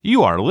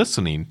You are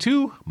listening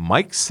to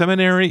Mike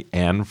Seminary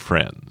and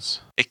Friends,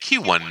 a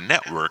Q1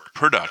 Network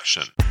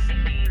production.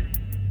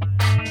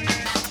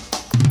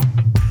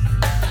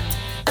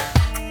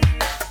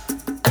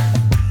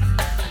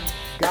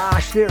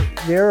 Gosh,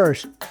 there are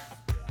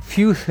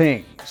few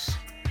things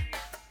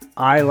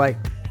I like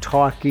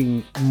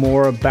talking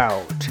more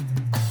about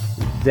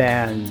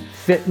than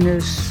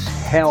fitness,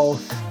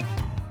 health,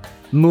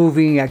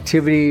 moving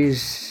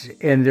activities,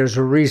 and there's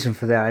a reason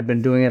for that. I've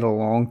been doing it a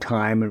long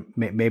time, and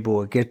maybe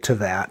we'll get to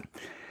that.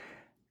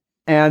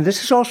 And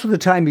this is also the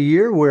time of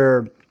year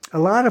where a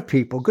lot of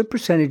people, a good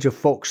percentage of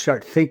folks,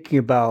 start thinking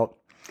about,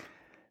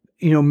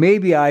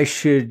 maybe I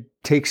should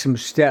take some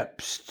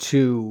steps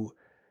to,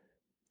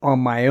 on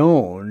my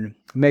own,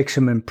 make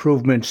some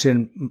improvements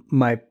in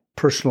my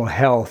personal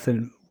health,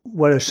 and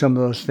what are some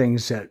of those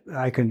things that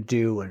I can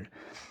do. And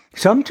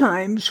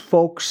sometimes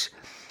folks,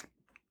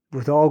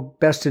 with all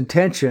best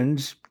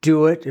intentions,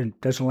 do it, and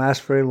it doesn't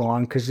last very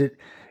long because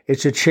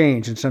it's a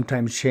change, and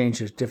sometimes change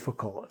is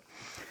difficult.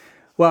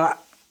 Well,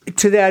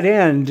 to that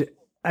end,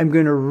 I'm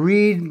going to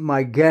read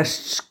my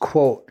guest's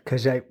quote,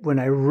 because when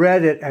I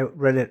read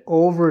it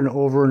over and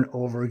over and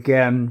over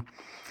again,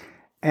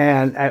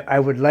 and I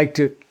would like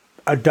to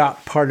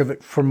adopt part of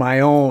it for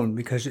my own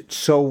because it's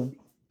so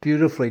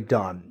beautifully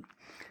done.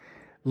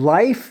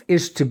 Life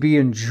is to be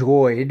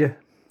enjoyed,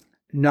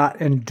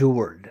 not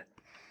endured.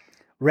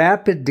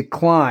 Rapid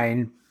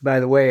decline, by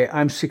the way,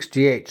 I'm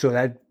 68, so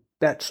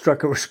that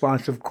struck a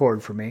responsive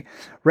chord for me.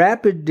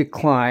 Rapid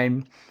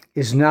decline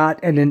is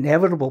not an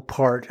inevitable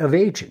part of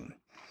aging.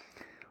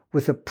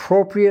 With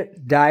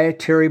appropriate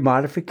dietary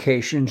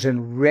modifications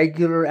and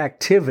regular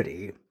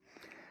activity,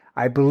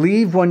 I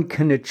believe one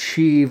can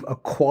achieve a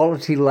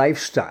quality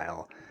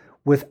lifestyle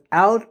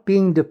without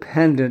being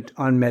dependent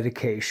on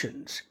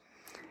medications.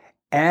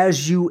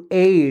 As you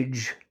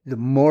age, the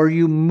more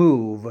you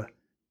move,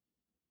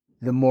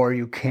 the more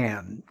you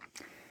can.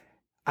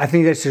 I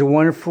think that's a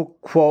wonderful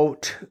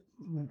quote,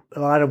 a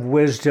lot of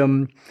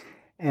wisdom,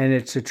 and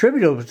it's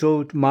attributable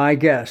to my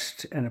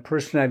guest and a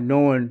person I've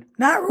known,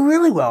 not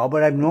really well,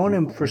 but I've known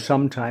him for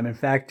some time. In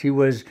fact, he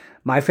was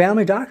my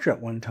family doctor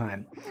at one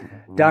time.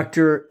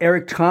 Dr.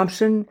 Eric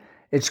Thompson,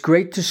 it's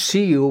great to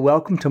see you.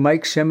 Welcome to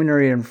Mike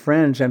Seminary and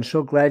Friends. I'm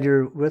so glad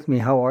you're with me.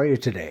 How are you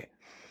today?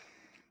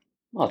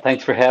 Well,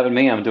 thanks for having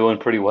me. I'm doing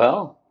pretty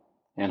well,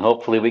 and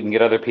hopefully we can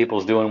get other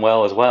people's doing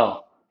well as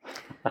well.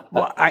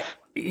 Well,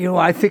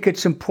 I think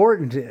it's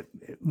important.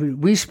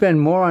 We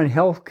spend more on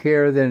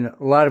healthcare than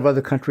a lot of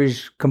other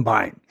countries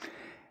combined,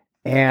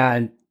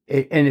 and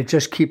it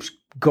just keeps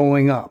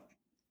going up.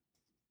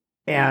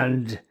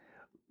 And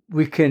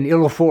we can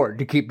ill afford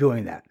to keep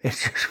doing that.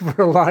 It's just for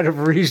a lot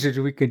of reasons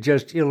we can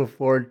just ill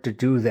afford to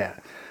do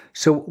that.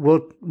 So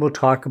we'll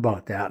talk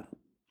about that.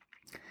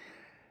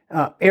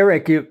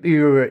 Eric,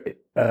 you're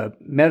a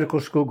medical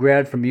school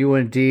grad from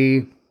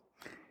UND.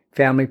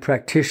 Family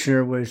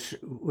practitioner was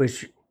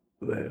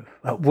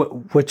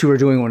what you were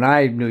doing when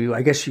I knew you.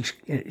 I guess you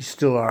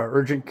still are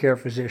urgent care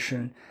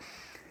physician,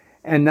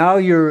 and now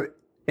you're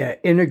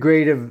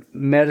integrative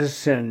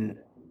medicine.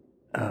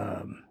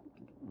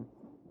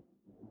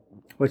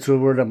 What's the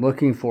word I'm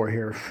looking for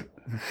here?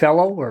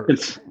 Fellow or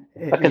it's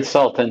a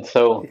consultant?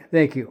 So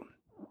thank you.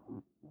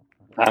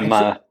 I'm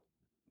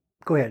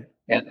go ahead.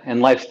 And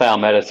lifestyle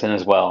medicine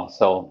as well.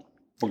 So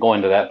we'll go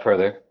into that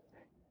further.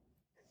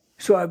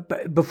 So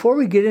before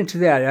we get into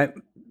that,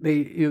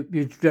 you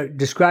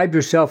described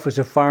yourself as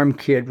a farm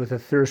kid with a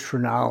thirst for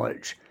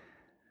knowledge.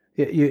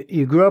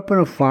 You grew up on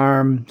a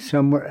farm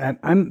somewhere.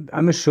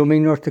 I'm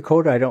assuming North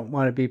Dakota. I don't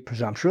want to be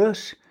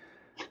presumptuous.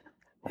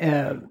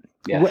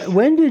 Yes.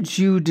 When did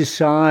you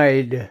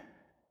decide,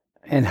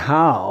 and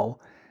how,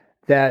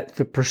 that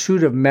the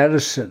pursuit of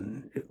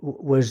medicine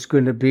was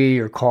going to be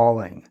your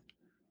calling?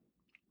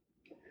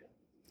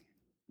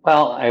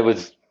 Well, I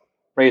was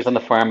raised on the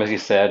farm, as you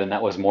said, and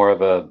that was more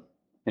of a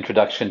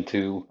introduction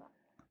to.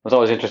 I was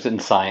always interested in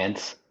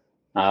science.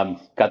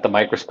 Got the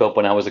microscope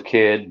when I was a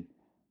kid.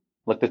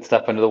 Looked at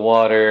stuff under the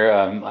water.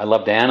 I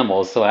loved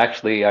animals, so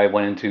actually I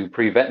went into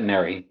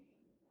pre-veterinary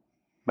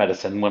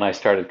medicine when I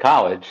started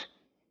college,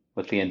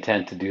 with the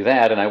intent to do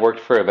that. And I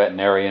worked for a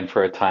veterinarian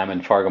for a time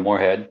in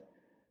Fargo-Moorhead.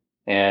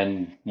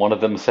 And one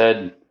of them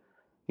said,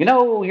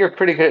 you're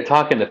pretty good at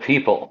talking to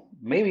people.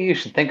 Maybe you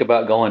should think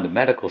about going to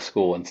medical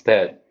school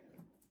instead.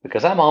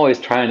 Because I'm always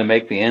trying to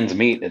make the ends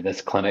meet in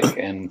this clinic.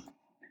 And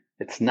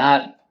it's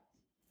not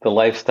the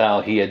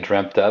lifestyle he had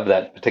dreamt of,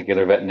 that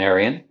particular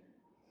veterinarian.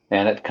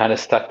 And it kind of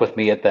stuck with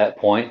me at that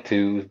point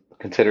to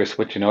consider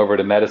switching over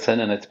to medicine.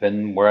 And it's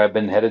been where I've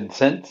been headed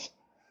since,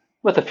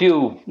 with a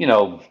few,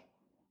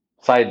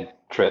 side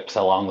trips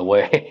along the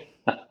way.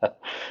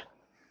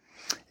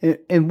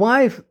 And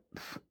why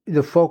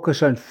the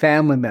focus on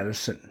family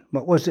medicine?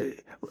 What was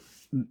it?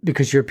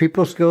 Because your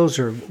people skills,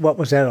 or what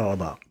was that all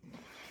about?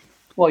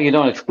 Well, you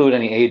don't exclude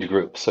any age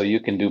groups. So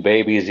you can do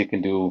babies, you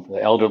can do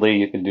the elderly,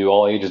 you can do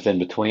all ages in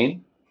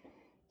between.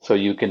 So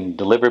you can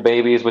deliver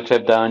babies, which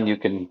I've done. You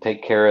can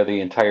take care of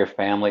the entire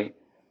family.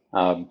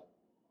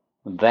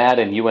 That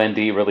and UND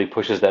really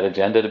pushes that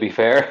agenda, to be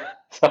fair.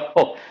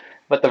 So,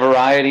 but the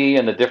variety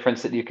and the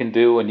difference that you can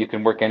do, and you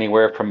can work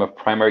anywhere from a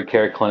primary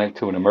care clinic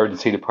to an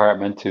emergency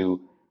department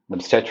to an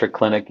obstetric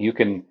clinic. You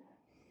can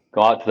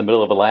go out to the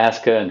middle of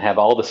Alaska and have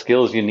all the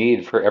skills you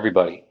need for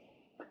everybody.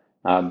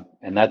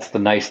 And that's the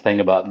nice thing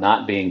about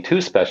not being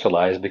too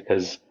specialized,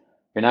 because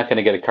you're not going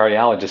to get a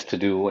cardiologist to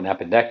do an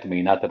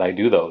appendectomy. Not that I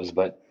do those,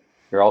 but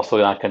you're also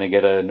not going to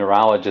get a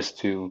neurologist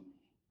to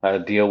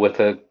deal with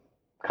a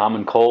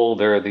common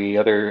cold or the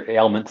other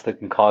ailments that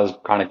can cause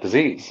chronic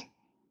disease.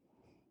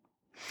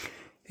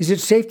 Is it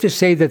safe to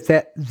say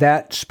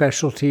that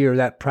specialty or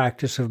that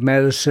practice of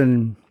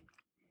medicine,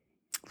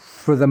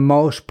 for the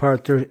most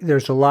part,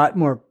 there's a lot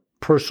more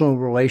personal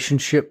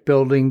relationship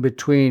building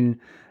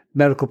between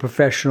medical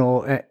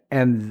professional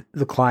and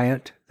the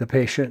client, the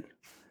patient?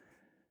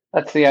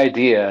 That's the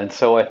idea. And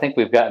so I think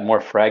we've got more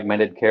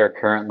fragmented care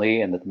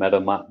currently, and the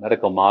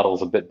medical model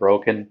is a bit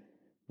broken,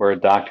 where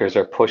doctors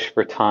are pushed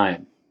for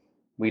time.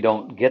 We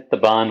don't get the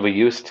bond we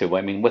used to.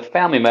 I mean, with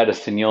family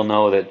medicine, you'll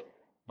know that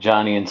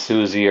Johnny and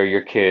Susie are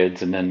your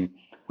kids, and then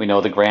we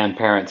know the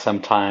grandparents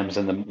sometimes,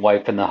 and the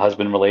wife and the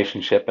husband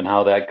relationship and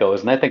how that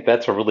goes. And I think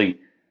that's a really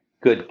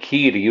good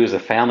key to use a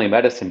family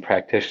medicine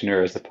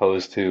practitioner as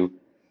opposed to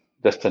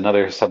just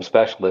another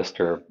subspecialist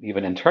or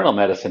even internal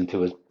medicine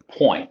to a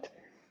point.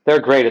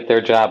 They're great at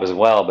their job as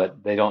well,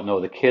 but they don't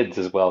know the kids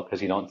as well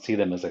because you don't see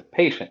them as a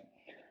patient.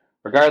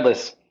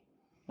 Regardless,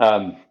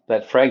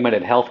 that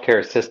fragmented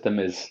healthcare system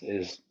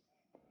is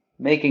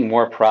making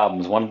more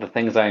problems. One of the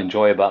things I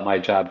enjoy about my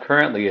job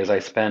currently is I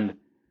spend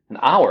an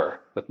hour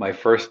with my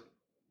first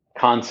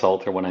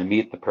consult or when I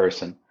meet the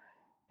person,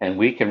 and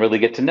we can really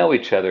get to know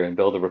each other and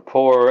build a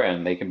rapport,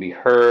 and they can be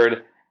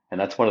heard. And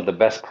that's one of the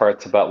best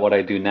parts about what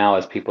I do now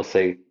is people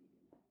say,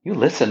 "You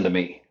listen to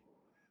me.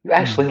 You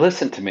actually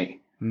listen to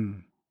me."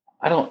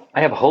 I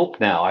have hope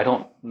now. I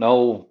don't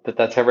know that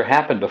that's ever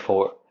happened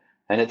before.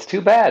 And it's too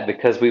bad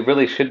because we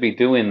really should be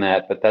doing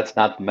that, but that's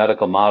not the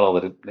medical model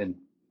that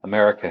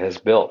America has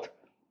built.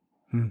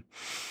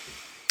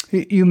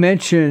 You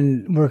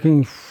mentioned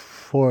working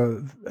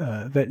for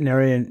a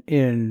veterinarian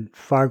in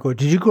Fargo.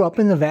 Did you grow up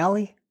in the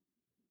Valley?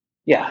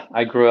 Yeah,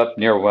 I grew up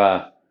near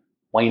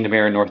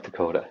Windermere, North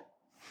Dakota.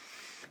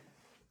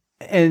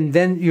 And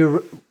then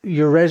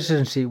your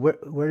residency,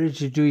 where did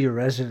you do your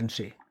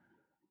residency?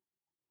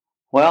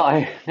 Well,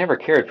 I never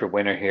cared for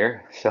winter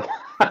here. So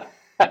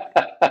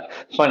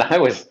when I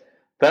was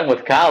done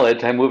with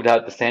college, I moved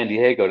out to San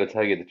Diego, to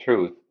tell you the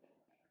truth.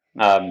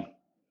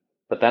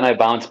 But then I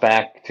bounced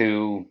back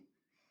to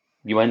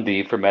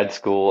UND for med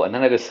school, and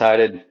then I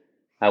decided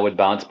I would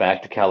bounce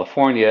back to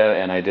California,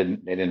 and I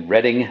did it in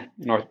Redding,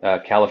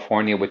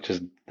 California, which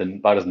is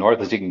about as north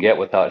as you can get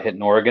without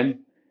hitting Oregon,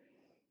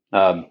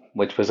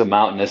 which was a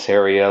mountainous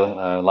area,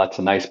 lots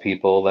of nice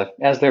people,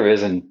 as there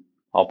is in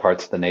all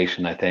parts of the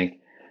nation, I think.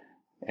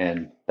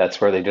 And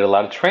that's where they did a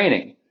lot of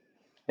training.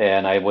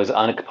 And I was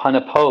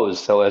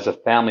unopposed. So as a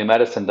family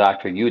medicine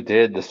doctor, you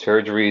did the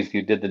surgeries,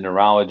 you did the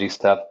neurology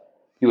stuff,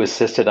 you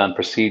assisted on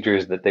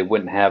procedures that they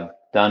wouldn't have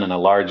done in a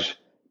large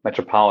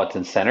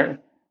metropolitan center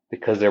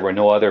because there were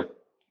no other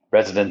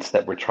residents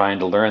that were trying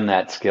to learn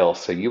that skill.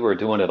 So you were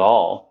doing it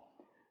all,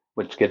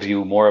 which gives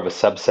you more of a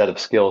subset of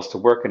skills to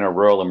work in a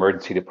rural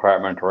emergency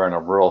department or in a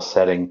rural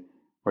setting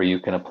where you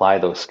can apply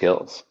those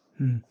skills.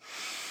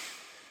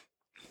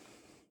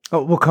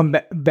 Oh, we'll come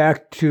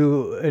back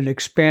to an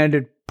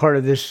expanded part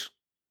of this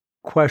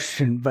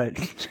question,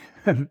 but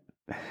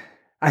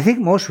I think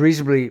most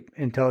reasonably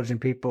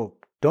intelligent people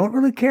don't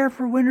really care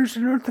for winters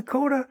in North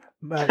Dakota.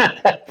 But,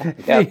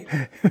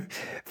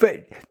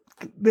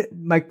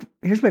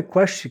 here's my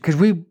question, because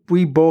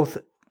we both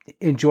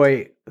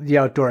enjoy the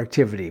outdoor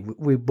activity.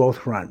 We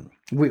both run.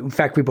 In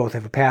fact, we both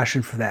have a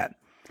passion for that.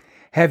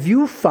 Have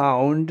you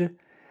found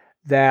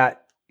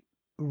that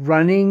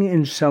running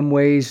in some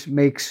ways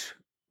makes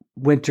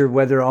winter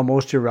weather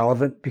almost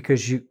irrelevant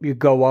because you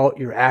go out,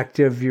 you're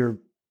active, you're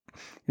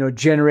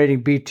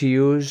generating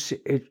BTUs?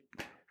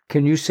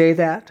 Can you say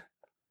that?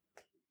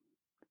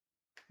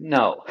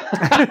 No.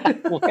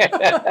 Okay,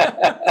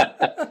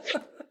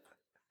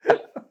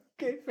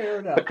 fair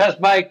enough. Because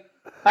I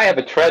have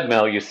a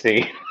treadmill, you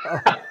see.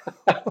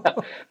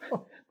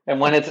 And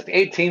when it's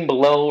 18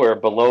 below or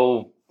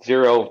below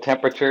zero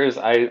temperatures,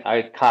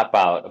 I cop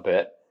out a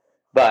bit.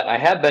 But I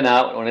have been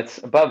out when it's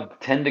above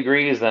 10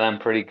 degrees, then I'm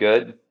pretty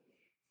good.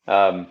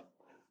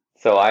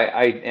 So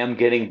I am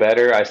getting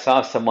better. I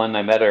saw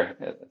I met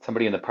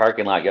somebody in the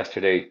parking lot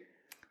yesterday.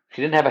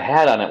 She didn't have a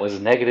hat on. It was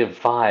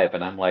 -5.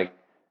 And I'm like,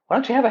 why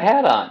don't you have a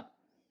hat on?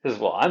 She says,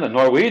 well, I'm a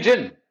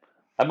Norwegian.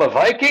 I'm a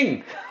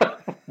Viking.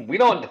 We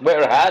don't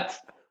wear hats.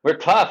 We're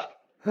tough.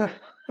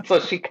 So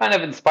she kind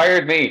of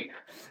inspired me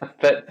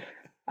that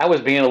I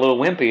was being a little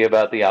wimpy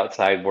about the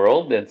outside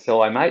world. And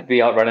so I might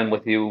be out running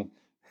with you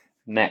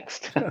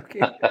next.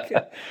 Okay.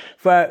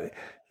 But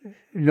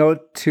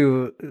note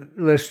to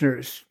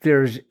listeners,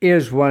 there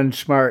is one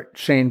smart,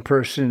 sane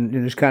person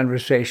in this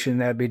conversation.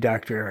 That'd be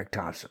Dr. Eric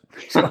Thompson.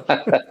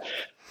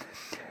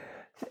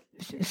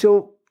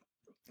 So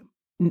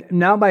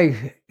now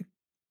my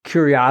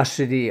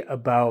curiosity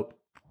about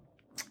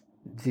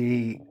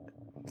the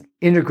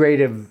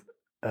integrative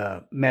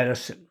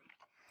medicine.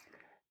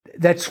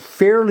 That's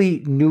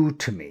fairly new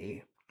to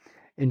me,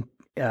 and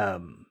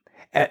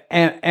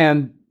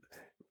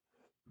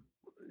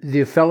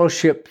the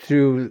fellowship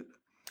through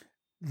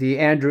the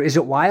Andrew. Is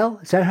it Weil?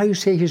 Is that how you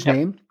say his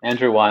name?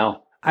 Andrew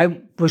Weil.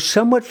 I was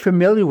somewhat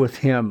familiar with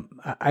him.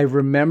 I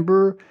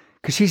remember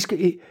because he's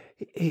a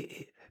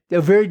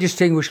very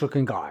distinguished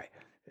looking guy.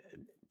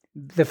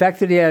 The fact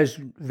that he has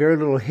very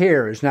little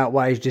hair is not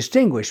why he's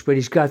distinguished, but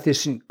he's got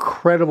this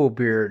incredible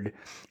beard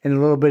and a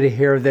little bit of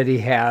hair that he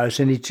has,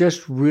 and he's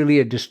just really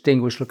a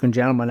distinguished looking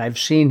gentleman. I've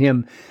seen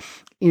him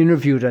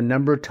interviewed a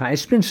number of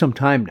times. It's been some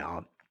time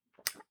now,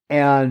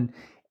 and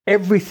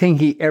everything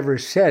he ever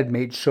said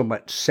made so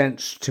much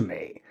sense to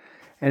me.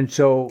 And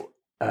so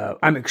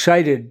I'm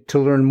excited to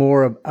learn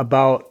more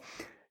about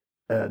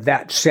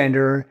that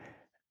center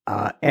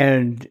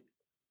and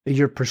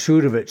your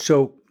pursuit of it.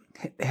 So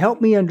help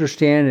me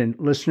understand and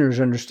listeners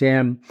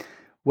understand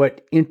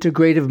what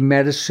integrative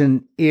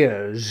medicine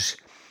is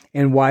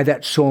and why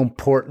that's so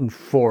important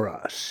for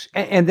us.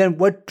 And then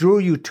what drew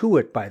you to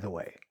it, by the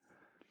way?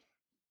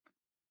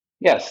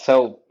 Yes,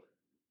 so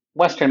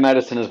Western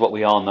medicine is what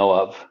we all know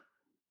of,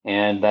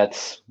 and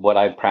that's what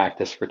I've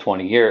practiced for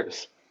 20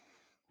 years.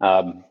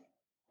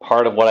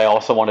 Part of what I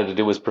also wanted to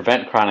do was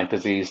prevent chronic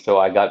disease, so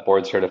I got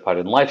board certified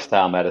in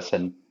lifestyle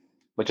medicine,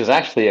 which is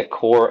actually a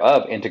core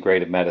of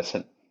integrative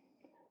medicine.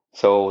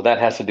 So that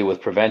has to do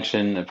with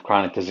prevention of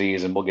chronic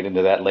disease, and we'll get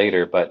into that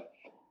later. But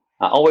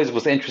I always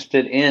was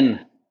interested in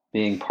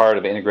being part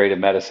of integrative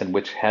medicine,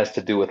 which has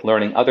to do with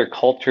learning other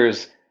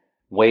cultures'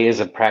 ways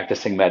of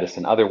practicing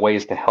medicine, other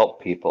ways to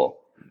help people,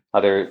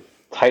 other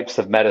types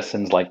of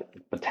medicines like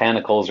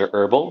botanicals or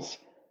herbals,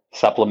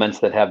 supplements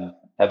that have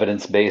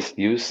evidence-based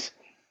use,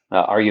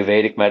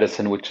 Ayurvedic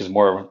medicine, which is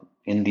more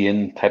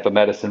Indian type of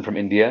medicine from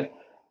India,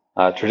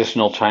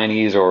 traditional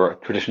Chinese or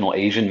traditional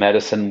Asian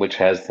medicine, which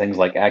has things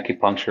like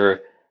acupuncture,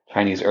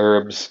 Chinese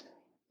herbs.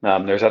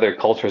 There's other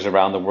cultures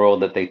around the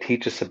world that they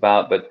teach us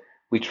about, but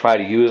we try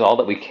to use all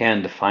that we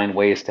can to find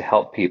ways to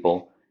help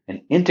people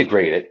and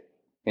integrate it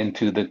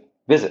into the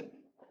visit,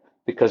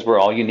 because we're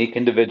all unique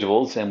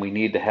individuals and we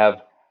need to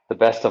have the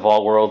best of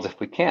all worlds if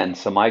we can.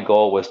 So my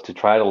goal was to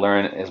try to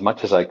learn as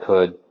much as I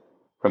could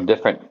from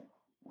different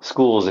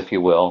schools, if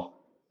you will,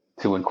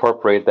 to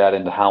incorporate that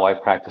into how I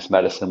practice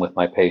medicine with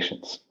my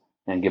patients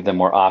and give them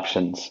more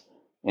options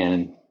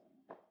and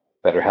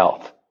better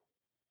health.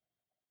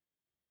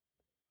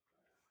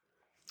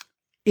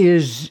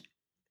 Is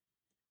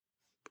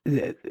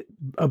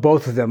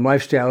both of them,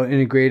 lifestyle and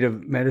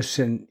integrative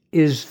medicine,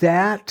 is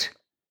that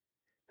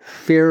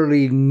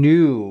fairly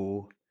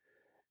new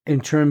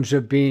in terms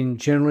of being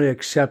generally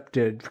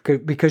accepted?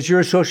 Because you're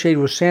associated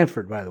with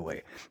Sanford, by the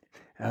way.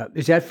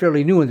 Is that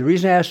fairly new? And the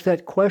reason I asked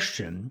that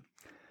question,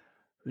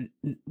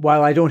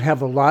 while I don't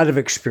have a lot of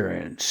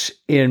experience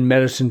in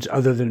medicines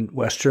other than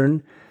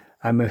Western,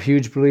 I'm a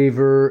huge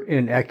believer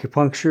in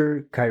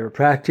acupuncture,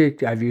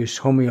 chiropractic. I've used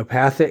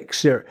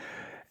homeopathics,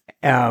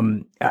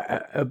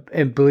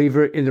 a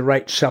believer in the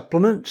right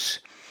supplements.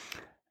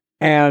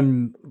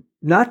 And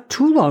not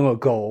too long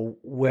ago,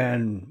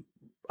 when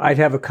I'd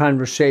have a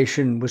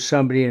conversation with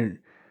somebody in,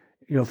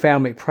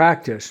 family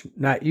practice,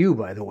 not you,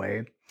 by the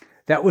way,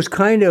 that was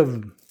kind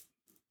of,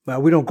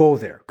 well, we don't go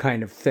there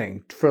kind of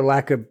thing, for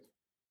lack of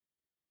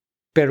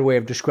better way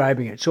of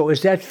describing it. So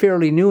is that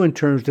fairly new in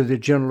terms of the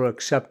general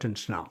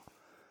acceptance now?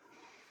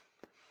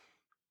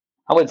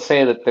 I would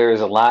say that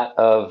there's a lot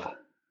of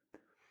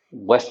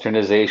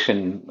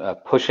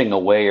Westernization pushing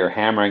away or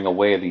hammering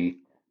away the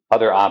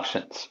other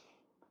options.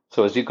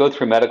 So as you go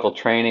through medical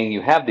training,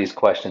 you have these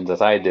questions,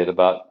 as I did,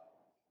 about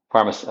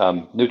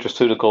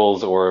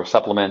nutraceuticals or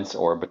supplements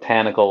or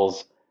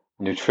botanicals,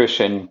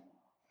 nutrition.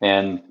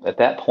 And at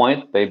that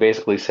point, they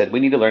basically said, we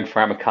need to learn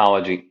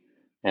pharmacology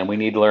and we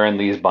need to learn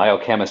these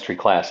biochemistry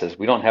classes.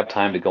 We don't have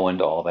time to go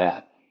into all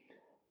that.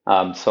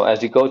 So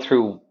as you go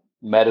through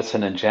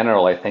medicine in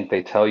general, I think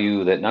they tell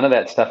you that none of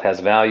that stuff has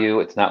value.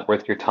 It's not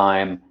worth your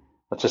time.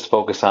 Let's just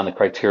focus on the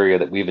criteria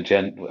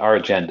that our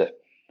agenda.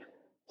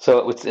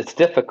 So it's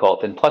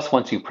difficult. And plus,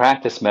 once you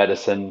practice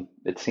medicine,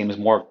 it seems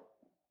more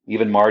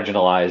even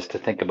marginalized to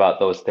think about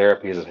those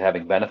therapies as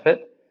having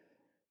benefit.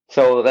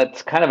 So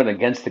that's kind of an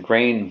against the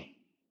grain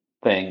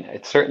thing.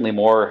 It's certainly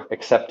more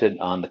accepted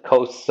on the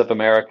coasts of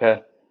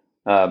America.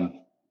 And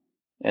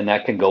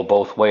that can go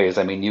both ways.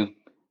 I mean, you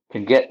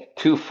can get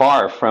too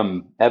far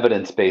from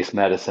evidence-based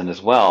medicine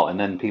as well. And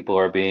then people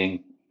are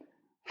being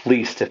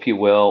fleeced, if you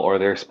will, or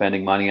they're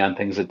spending money on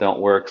things that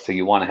don't work. So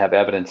you want to have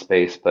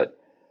evidence-based. But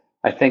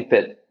I think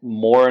that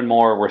more and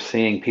more we're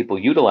seeing people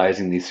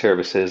utilizing these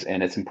services,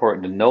 and it's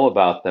important to know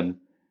about them,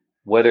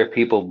 whether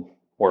people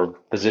or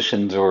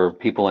physicians or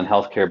people in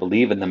healthcare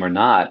believe in them or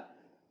not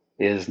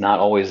is not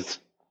always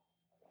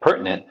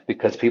pertinent,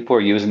 because people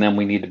are using them.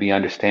 We need to be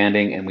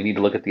understanding, and we need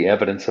to look at the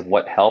evidence of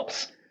what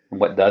helps and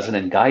what doesn't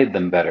and guide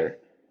them better.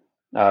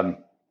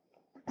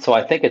 So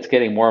I think it's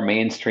getting more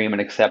mainstream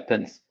and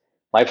acceptance.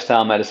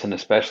 Lifestyle medicine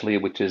especially,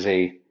 which is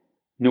a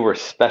newer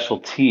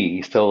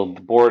specialty. Still, the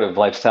Board of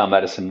Lifestyle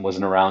Medicine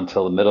wasn't around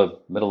till the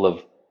middle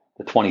of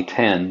the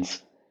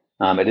 2010s.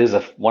 It is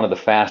one of the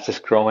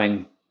fastest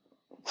growing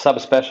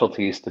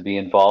subspecialties to be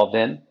involved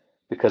in,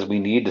 because we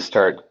need to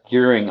start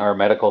gearing our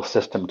medical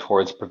system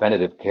towards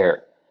preventative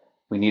care.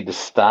 We need to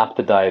stop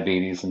the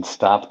diabetes and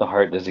stop the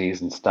heart disease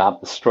and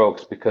stop the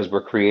strokes, because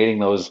we're creating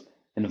those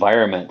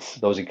environments,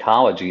 those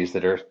ecologies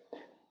that are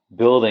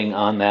building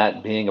on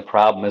that being a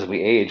problem as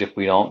we age if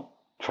we don't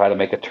try to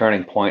make a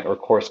turning point or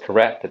course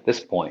correct at this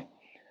point.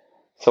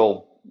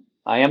 So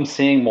I am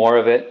seeing more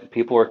of it.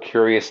 People are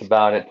curious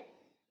about it.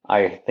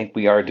 I think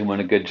we are doing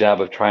a good job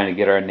of trying to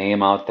get our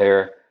name out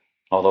there,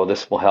 although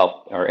this will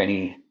help, or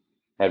any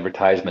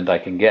advertisement I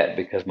can get,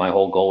 because my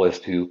whole goal is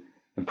to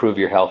improve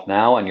your health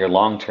now and your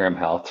long-term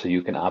health so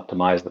you can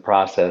optimize the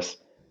process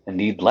and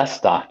need less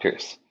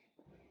doctors.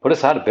 Put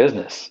us out of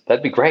business.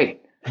 That'd be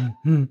great.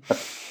 Mm-hmm.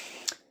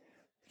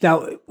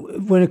 Now,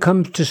 when it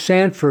comes to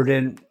Sanford,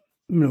 and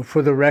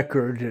for the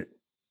record,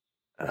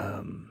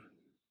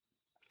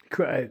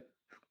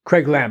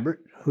 Craig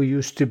Lambert, who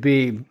used to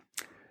be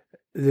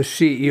the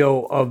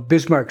CEO of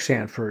Bismarck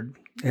Sanford,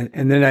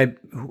 and then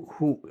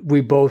who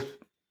we both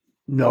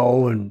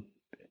know and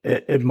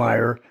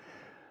admire,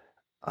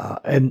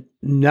 and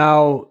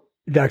now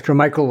Dr.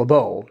 Michael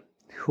LeBeau,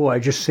 who I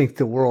just think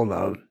the world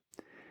of,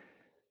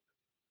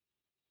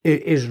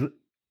 is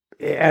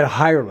at a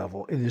higher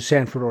level in the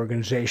Sanford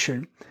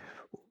organization.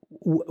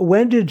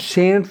 When did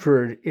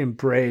Sanford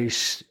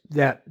embrace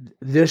that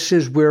this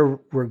is where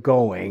we're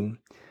going,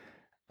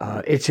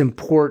 it's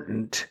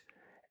important,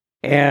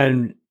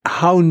 and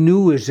how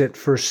new is it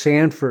for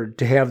Sanford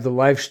to have the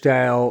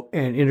lifestyle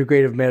and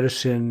integrative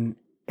medicine,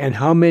 and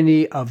how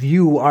many of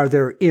you are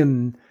there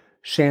in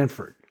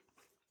Sanford?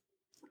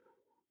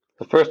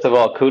 So first of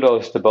all,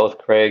 kudos to both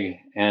Craig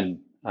and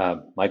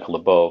Michael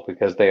LeBeau,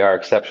 because they are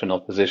exceptional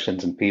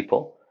physicians and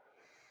people.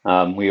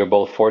 We are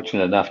both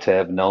fortunate enough to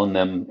have known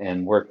them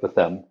and worked with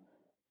them.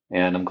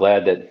 And I'm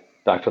glad that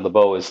Dr.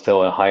 LeBeau is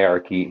still a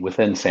hierarchy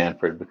within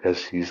Sanford,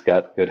 because he's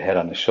got a good head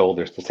on his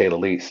shoulders, to say the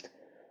least.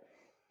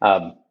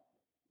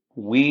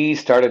 We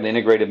started an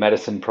integrated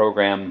medicine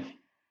program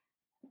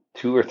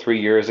 2 or 3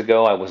 years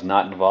ago. I was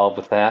not involved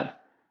with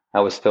that. I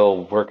was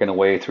still working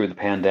away through the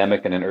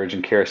pandemic in an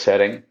urgent care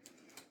setting,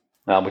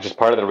 which is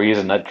part of the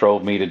reason that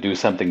drove me to do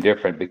something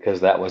different,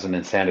 because that was an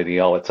insanity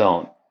all its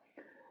own.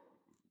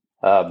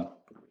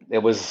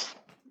 It was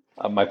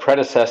my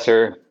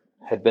predecessor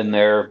had been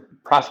there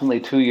approximately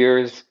 2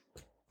 years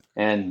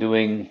and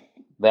doing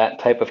that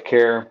type of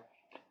care.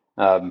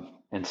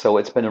 And so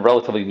it's been a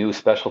relatively new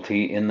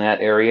specialty in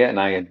that area. And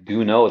I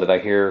do know that I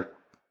hear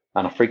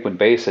on a frequent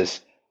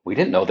basis, we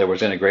didn't know there was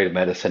integrative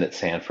medicine at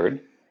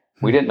Sanford.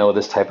 We didn't know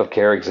this type of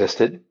care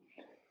existed.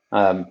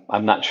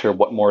 I'm not sure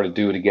what more to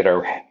do to get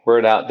our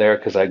word out there,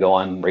 because I go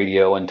on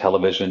radio and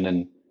television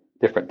and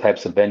different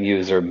types of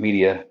venues or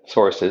media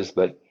sources.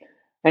 But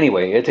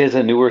anyway, it is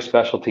a newer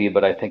specialty,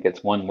 but I think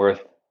it's one worth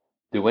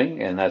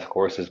doing. And that, of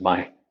course, is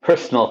my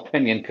personal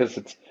opinion, because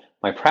it's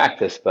my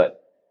practice. But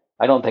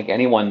I don't think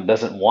anyone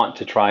doesn't want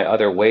to try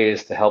other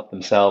ways to help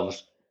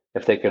themselves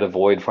if they could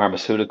avoid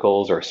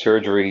pharmaceuticals or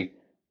surgery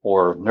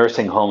or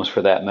nursing homes,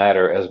 for that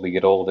matter, as we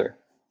get older.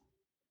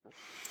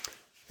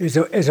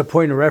 As a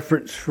point of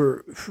reference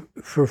for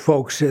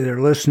folks that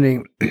are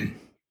listening,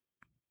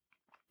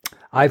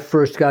 I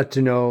first got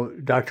to know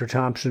Dr.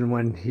 Thompson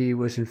when he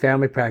was in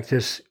family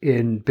practice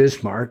in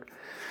Bismarck,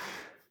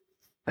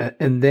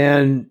 and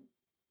then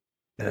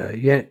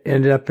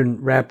ended up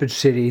in Rapid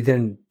City,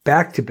 then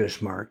back to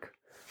Bismarck,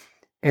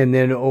 and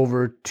then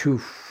over to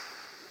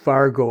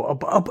Fargo.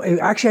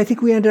 Actually, I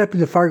think we ended up in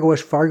the Fargo,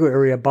 West Fargo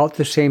area about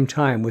the same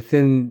time,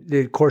 within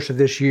the course of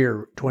this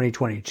year,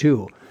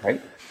 2022.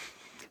 Right.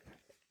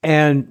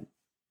 And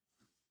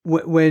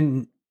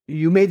when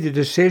you made the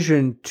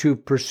decision to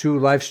pursue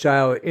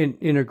lifestyle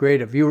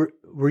integrative,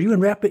 were you in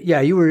Rapid?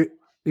 Yeah, you were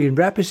in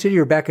Rapid City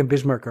or back in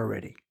Bismarck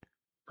already?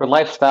 For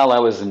lifestyle, I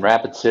was in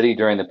Rapid City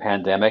during the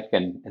pandemic,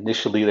 and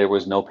initially there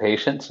was no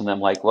patients. And I'm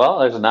like, well,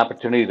 there's an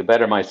opportunity to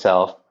better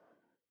myself.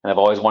 And I've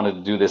always wanted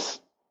to do this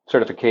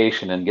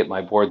certification and get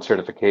my board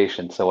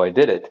certification, so I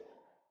did it.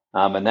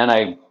 And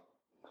then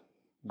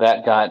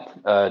that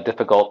got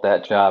difficult,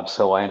 that job,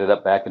 so I ended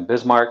up back in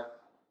Bismarck,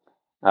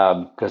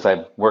 because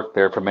I've worked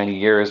there for many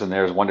years, and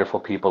there's wonderful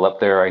people up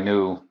there I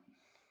knew,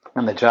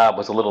 and the job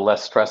was a little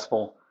less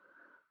stressful.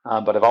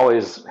 But I've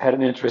always had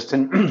an interest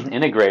in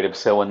integrative,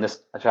 so when this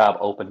job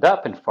opened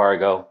up in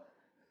Fargo,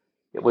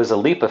 it was a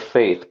leap of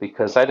faith,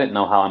 because I didn't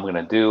know how I'm going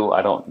to do.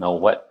 I don't know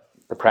what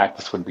the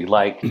practice would be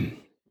like.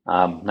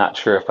 Not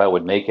sure if I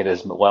would make it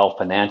as well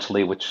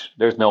financially, which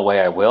there's no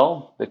way I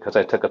will, because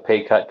I took a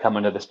pay cut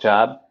coming to this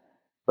job.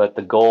 But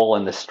the goal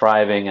and the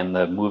striving and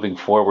the moving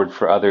forward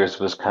for others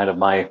was kind of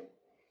my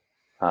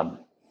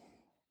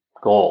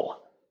goal.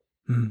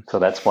 So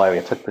that's why I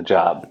took the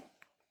job.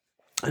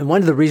 And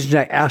one of the reasons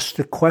I asked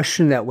the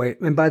question that way,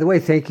 and by the way,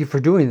 thank you for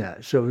doing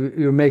that. So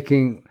you're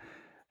making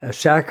a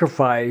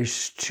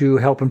sacrifice to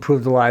help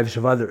improve the lives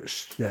of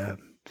others.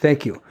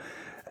 Thank you.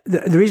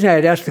 The reason I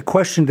had asked the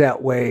question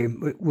that way,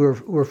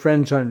 we're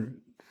friends on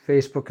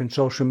Facebook and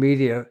social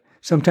media,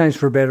 sometimes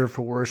for better or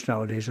for worse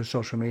nowadays with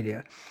social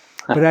media.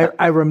 But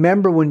I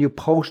remember when you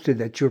posted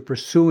that you were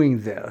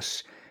pursuing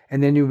this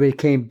and then you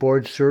became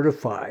board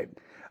certified,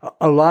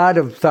 a lot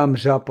of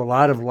thumbs up, a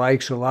lot of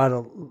likes, a lot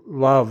of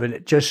love. And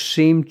it just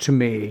seemed to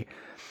me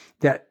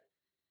that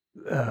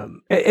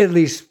at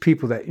least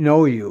people that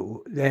know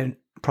you then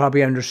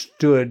probably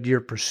understood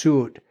your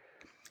pursuit,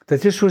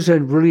 that this was a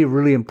really,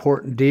 really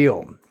important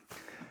deal.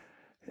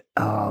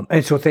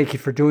 And so thank you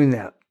for doing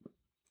that.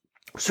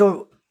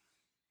 So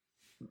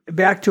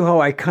back to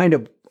how I kind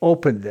of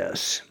opened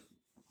this.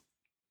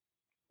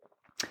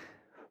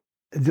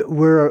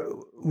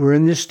 We're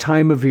in this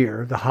time of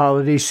year, the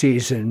holiday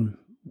season,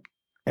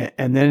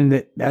 and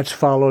then that's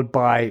followed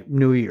by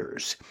New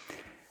Year's.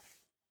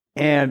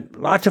 And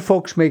lots of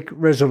folks make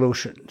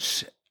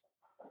resolutions.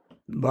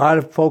 A lot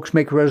of folks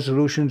make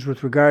resolutions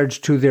with regards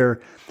to their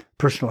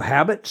personal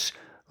habits,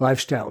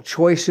 lifestyle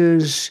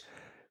choices,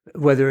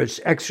 whether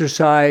it's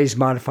exercise,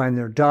 modifying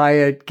their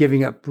diet,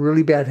 giving up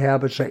really bad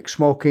habits like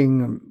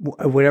smoking,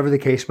 whatever the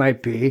case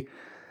might be.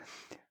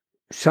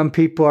 Some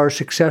people are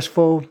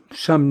successful,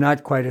 some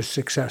not quite as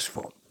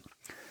successful.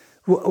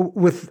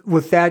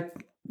 With that,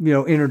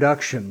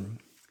 introduction,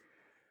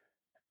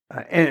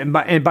 and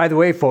by the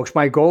way, folks,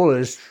 my goal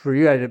is for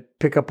you to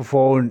pick up a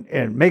phone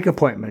and make an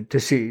appointment to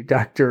see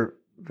Dr.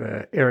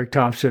 Eric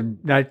Thompson,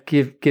 not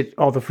get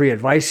all the free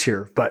advice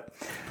here, but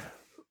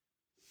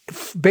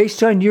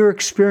based on your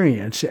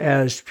experience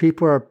as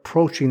people are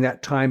approaching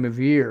that time of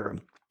year,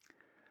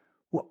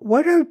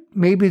 what are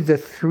maybe the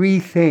three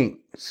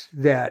things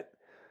that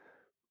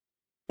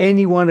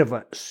any one of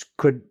us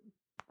could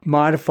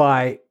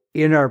modify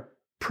in our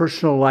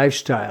personal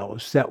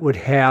lifestyles that would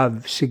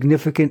have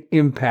significant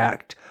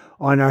impact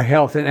on our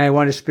health? And I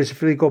want to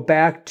specifically go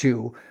back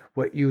to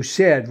what you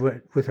said,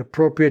 with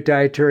appropriate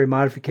dietary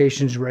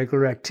modifications,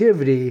 regular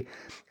activity,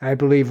 I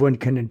believe one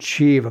can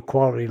achieve a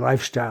quality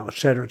lifestyle, et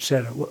cetera, et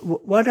cetera.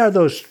 What are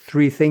those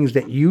three things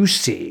that you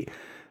see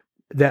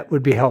that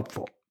would be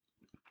helpful?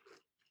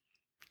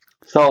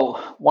 So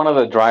one of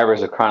the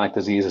drivers of chronic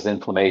disease is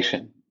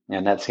inflammation,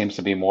 and that seems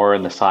to be more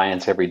in the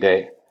science every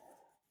day.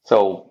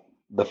 So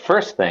the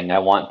first thing I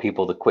want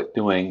people to quit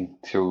doing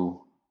to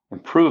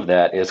improve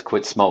that is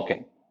quit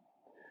smoking.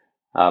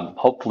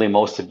 Hopefully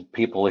most of the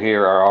people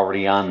here are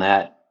already on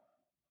that,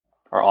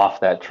 or off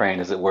that train,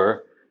 as it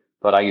were.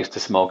 But I used to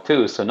smoke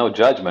too, so no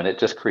judgment. It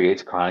just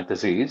creates chronic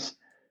disease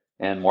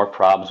and more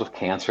problems with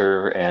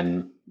cancer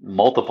and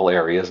multiple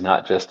areas,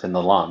 not just in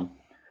the lung.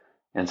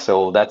 And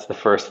so that's the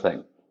first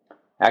thing.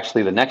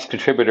 Actually, the next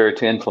contributor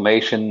to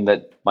inflammation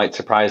that might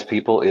surprise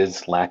people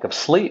is lack of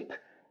sleep.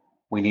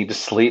 We need to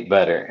sleep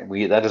better.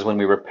 That is when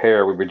we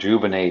repair, we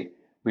rejuvenate,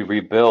 we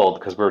rebuild,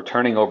 because we're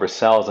turning over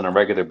cells on a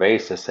regular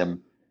basis,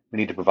 and we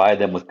need to provide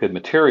them with good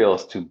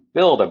materials to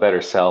build a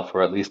better self,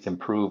 or at least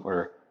improve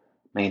or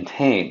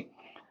maintain.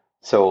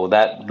 So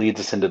that leads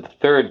us into the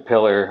third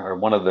pillar, or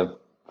one of the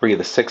three of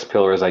the six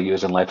pillars I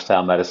use in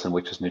lifestyle medicine,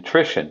 which is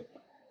nutrition.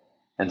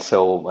 And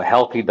so a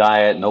healthy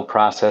diet, no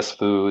processed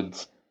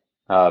foods,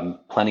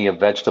 plenty of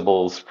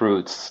vegetables,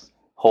 fruits,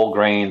 whole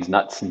grains,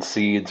 nuts, and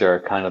seeds are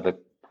kind of the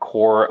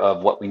core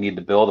of what we need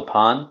to build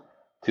upon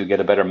to get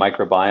a better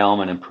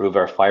microbiome and improve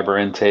our fiber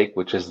intake,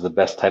 which is the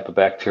best type of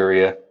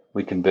bacteria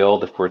we can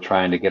build if we're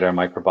trying to get our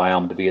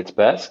microbiome to be its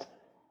best.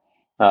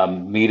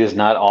 Meat is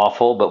not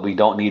awful, but we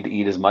don't need to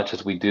eat as much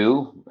as we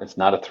do. It's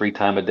not a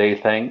 3-time-a-day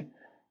thing.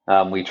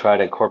 We try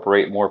to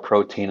incorporate more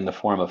protein in the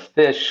form of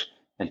fish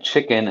and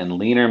chicken and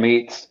leaner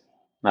meats.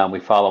 We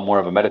follow more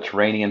of a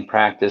Mediterranean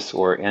practice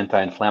or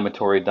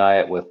anti-inflammatory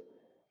diet with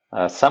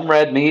some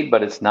red meat,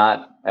 but it's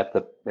not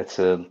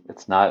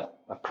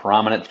a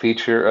prominent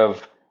feature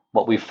of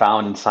what we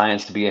found in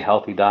science to be a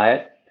healthy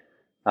diet.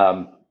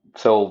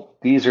 So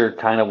these are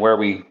kind of where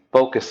we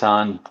focus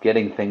on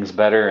getting things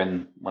better.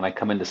 And when I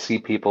come in to see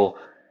people,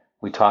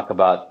 we talk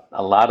about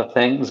a lot of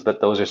things, but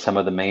those are some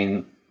of the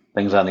main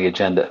things on the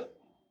agenda.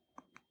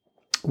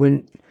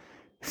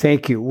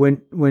 Thank you.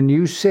 When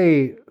you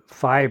say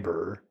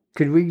fiber,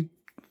 could we,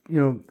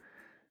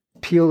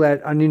 peel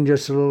that onion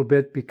just a little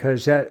bit,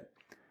 because that.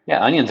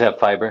 Yeah, onions have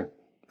fiber.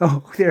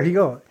 Oh, there you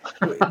go.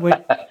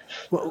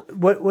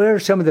 What are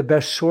some of the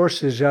best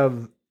sources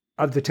of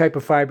the type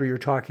of fiber you're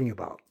talking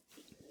about?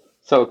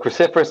 So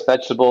cruciferous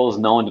vegetables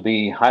known to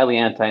be highly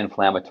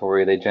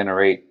anti-inflammatory. They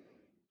generate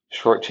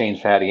short-chain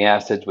fatty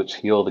acids, which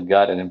heal the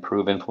gut and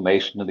improve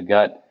inflammation of the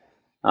gut.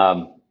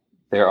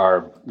 There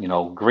are,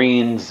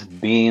 greens,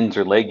 beans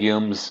or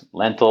legumes,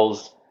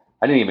 lentils.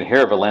 I didn't even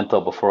hear of a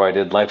lentil before I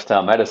did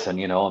lifestyle medicine.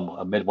 I'm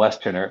a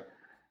Midwesterner.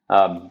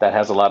 That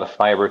has a lot of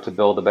fiber to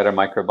build a better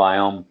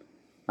microbiome.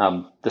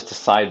 Just a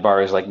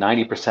sidebar is like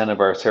 90% of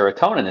our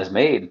serotonin is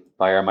made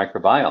by our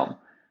microbiome.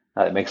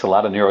 It makes a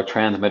lot of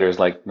neurotransmitters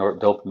like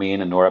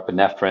dopamine and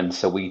norepinephrine.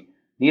 So we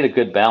need a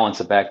good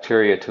balance of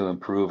bacteria to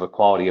improve the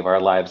quality of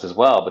our lives as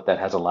well. But that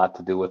has a lot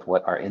to do with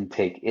what our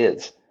intake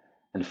is.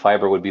 And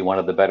fiber would be one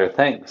of the better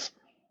things.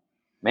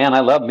 man, I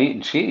love meat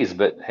and cheese,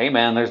 but hey,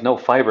 man, there's no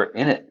fiber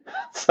in it.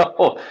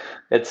 So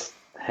it's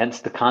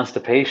hence the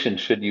constipation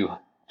should you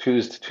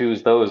choose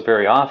those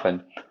very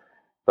often.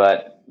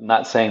 But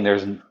not saying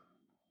there's an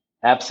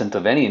absent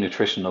of any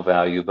nutritional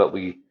value, but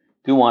we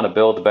do want to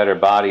build a better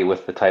body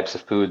with the types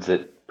of foods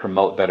that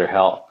promote better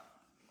health.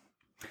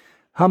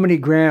 How many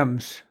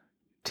grams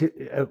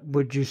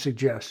would you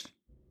suggest?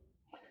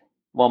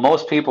 Well,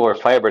 most people are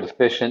fiber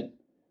deficient.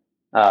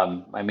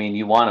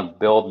 You want to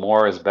build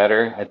more is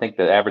better. I think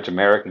the average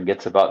American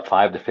gets about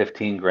 5 to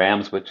 15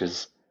 grams, which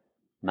is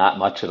not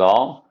much at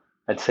all.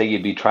 I'd say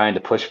you'd be trying to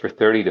push for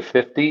 30 to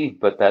 50,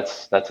 but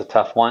that's a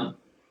tough one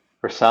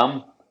for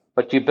some.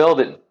 But you build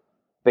it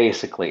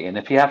basically. And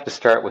if you have to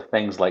start with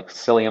things like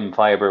psyllium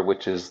fiber,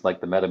 which is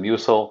like the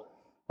Metamucil,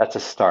 that's a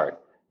start.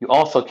 You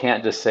also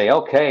can't just say,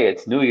 okay,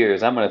 it's New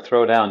Year's, I'm going to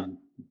throw down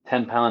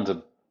 10 pounds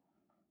of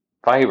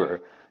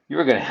fiber.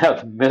 You're going to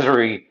have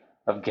misery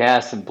of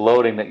gas and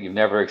bloating that you've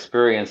never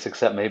experienced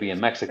except maybe in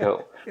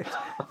Mexico.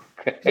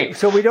 Okay.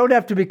 So we don't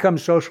have to become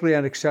socially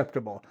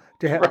unacceptable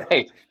to have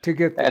right. to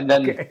get. And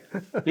then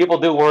people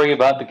do worry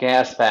about the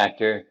gas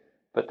factor,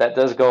 but that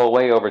does go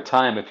away over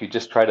time if you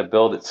just try to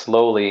build it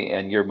slowly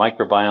and your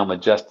microbiome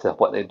adjusts to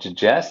what it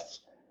digests,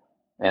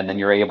 and then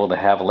you're able to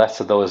have less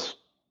of those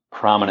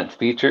prominent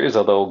features.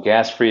 Although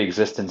gas-free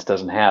existence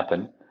doesn't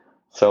happen,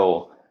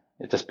 so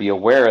just be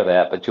aware of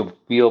that. But you'll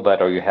feel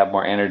better, you have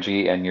more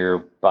energy, and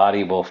your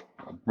body will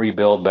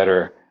rebuild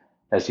better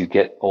as you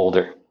get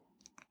older.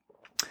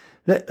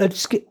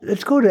 Let's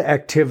go to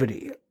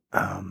activity,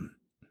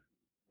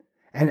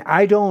 and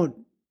I don't.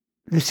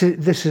 This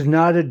is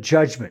not a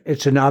judgment;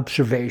 it's an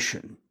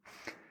observation.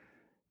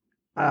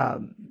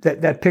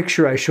 That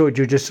picture I showed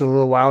you just a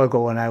little while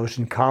ago when I was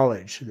in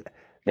college.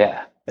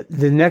 Yeah.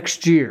 The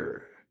next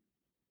year,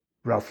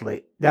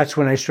 roughly, that's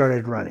when I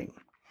started running,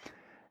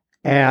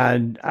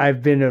 and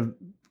I've been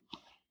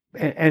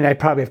and I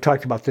probably have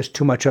talked about this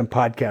too much on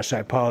podcasts. I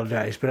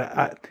apologize,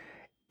 but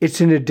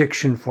it's an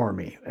addiction for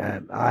me.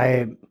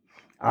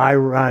 I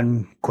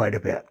run quite a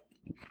bit.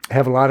 I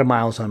have a lot of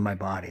miles on my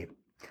body,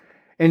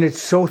 and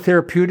it's so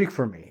therapeutic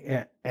for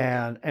me.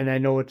 And I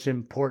know it's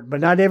important, but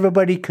not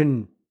everybody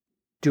can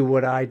do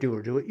what I do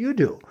or do what you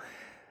do.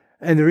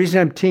 And the reason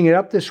I'm teeing it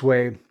up this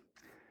way,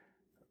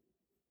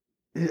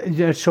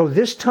 so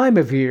this time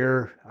of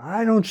year,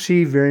 I don't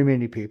see very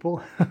many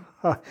people.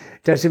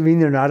 Doesn't mean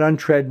they're not on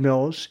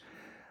treadmills.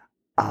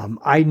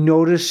 I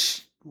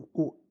notice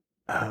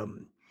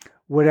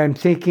what I'm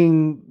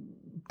thinking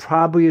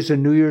probably is a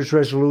New Year's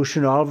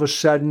resolution. All of a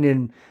sudden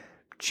in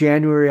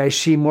January, I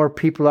see more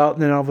people out,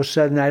 and then all of a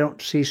sudden I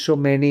don't see so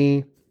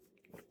many.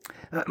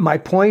 My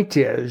point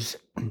is,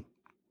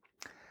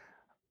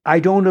 I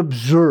don't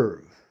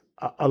observe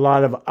a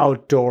lot of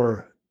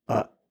outdoor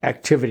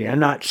activity. I'm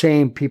not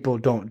saying people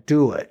don't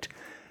do it,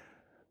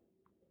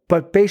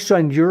 but based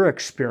on your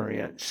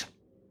experience,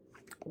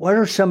 what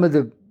are some of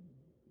the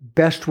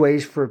best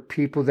ways for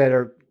people that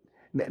are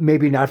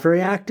maybe not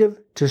very active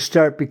to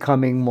start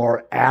becoming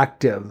more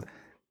active,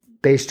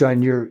 based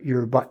on your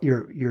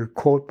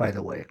quote, by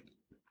the way?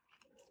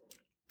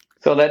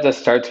 So that just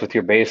starts with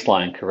your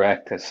baseline,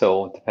 correct?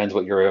 So it depends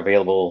what your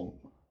available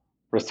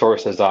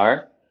resources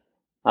are.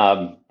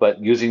 But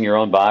using your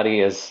own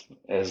body as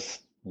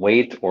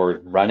weight,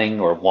 or running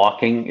or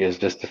walking, is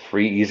just a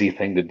free, easy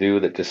thing to do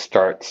that just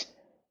starts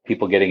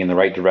people getting in the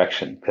right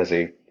direction, because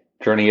a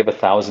journey of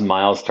 1,000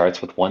 miles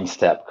starts with one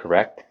step,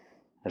 correct?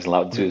 As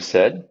Lao Tzu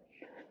said.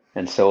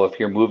 And so if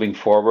you're moving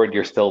forward,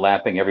 you're still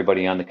lapping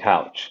everybody on the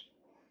couch.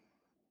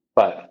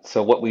 But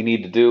so what we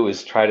need to do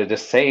is try to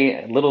just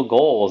say little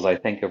goals, I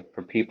think,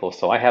 for people.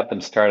 So I have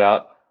them start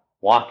out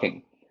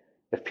walking.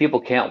 If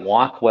people can't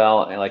walk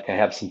well, and like I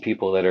have some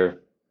people that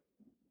are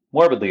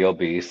morbidly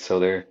obese, so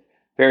they're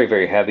very,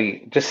 very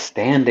heavy, just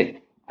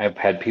standing. I've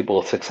had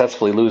people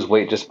successfully lose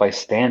weight just by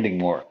standing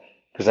more,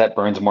 because that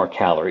burns more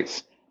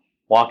calories.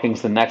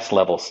 Walking's the next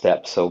level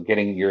step, so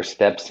getting your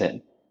steps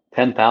in.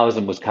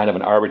 10,000 was kind of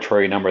an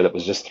arbitrary number that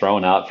was just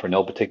thrown out for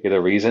no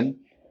particular reason.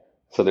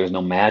 So there's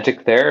no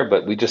magic there,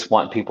 but we just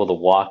want people to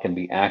walk and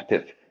be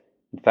active.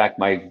 In fact,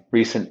 my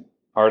recent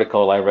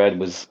article I read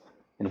was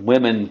in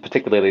women,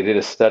 particularly, they did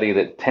a study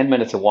that 10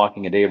 minutes of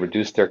walking a day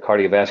reduced their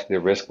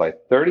cardiovascular risk by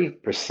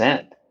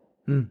 30%.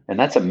 And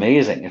that's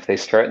amazing if they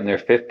start in their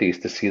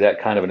 50s to see that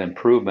kind of an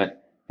improvement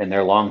in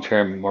their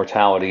long-term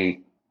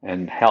mortality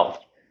and health.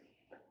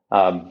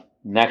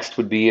 Next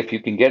would be, if you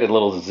can get a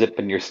little zip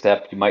in your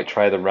step, you might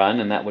try the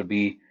run, and that would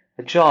be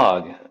a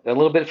jog, a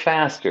little bit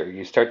faster.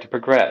 You start to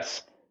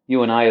progress.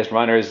 You and I as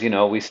runners,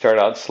 we start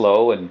out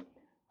slow, and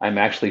I'm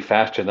actually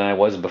faster than I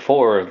was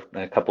before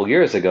a couple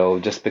years ago,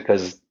 just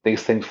because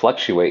these things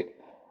fluctuate.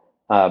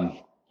 And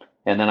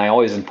then I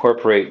always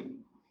incorporate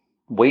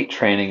weight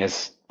training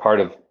as part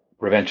of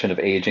prevention of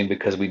aging,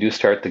 because we do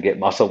start to get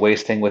muscle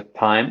wasting with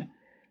time,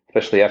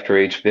 especially after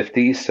age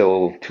 50.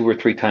 So 2 or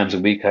 3 times a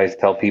week, I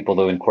tell people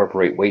to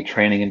incorporate weight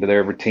training into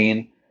their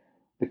routine,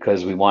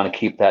 because we want to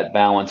keep that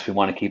balance. We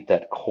want to keep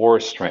that core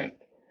strength.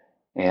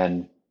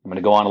 And I'm going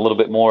to go on a little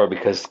bit more,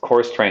 because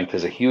core strength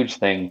is a huge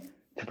thing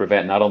to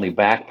prevent not only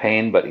back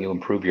pain, but you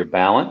improve your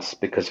balance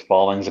because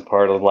falling is a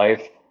part of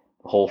life.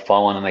 The whole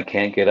falling and I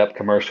can't get up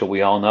commercial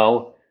we all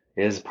know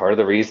is part of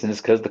the reason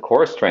is because the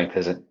core strength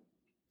isn't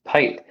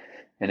tight.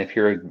 And if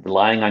you're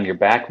relying on your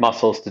back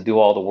muscles to do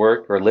all the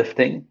work or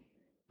lifting,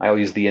 I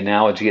always use the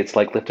analogy, it's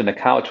like lifting a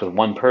couch with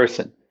one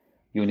person.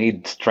 You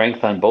need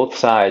strength on both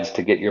sides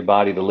to get your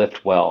body to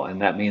lift well,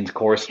 and that means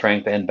core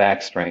strength and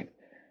back strength.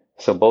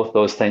 So both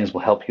those things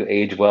will help you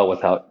age well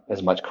without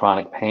as much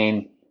chronic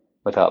pain,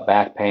 without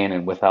back pain,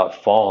 and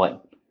without falling.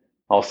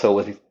 Also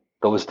with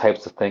those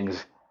types of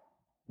things,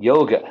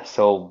 yoga.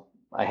 So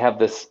I have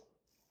this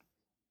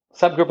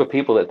subgroup of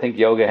people that think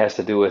yoga has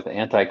to do with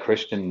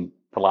anti-Christian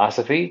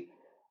philosophy.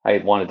 I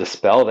want to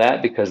dispel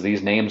that because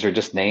these names are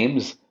just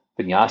names.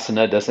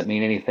 Vinyasana doesn't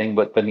mean anything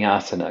but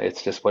Vinyasana.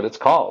 It's just what it's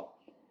called.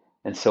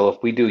 And so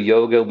if we do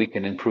yoga, we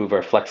can improve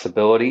our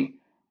flexibility,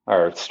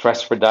 our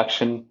stress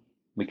reduction.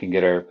 We can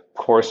get our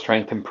core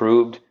strength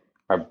improved,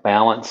 our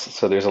balance.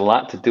 So there's a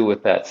lot to do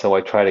with that. So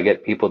I try to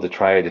get people to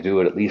try to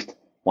do it at least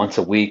once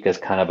a week as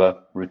kind of a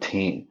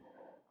routine.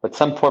 But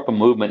some form of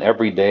movement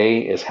every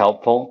day is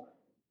helpful.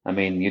 I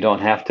mean, you don't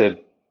have to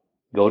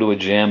go to a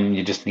gym.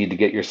 You just need to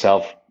get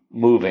yourself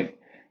moving.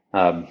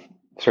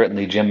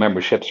 Certainly gym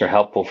memberships are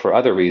helpful for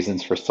other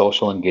reasons, for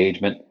social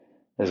engagement,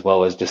 as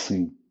well as just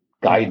some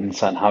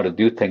guidance on how to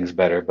do things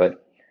better.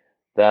 But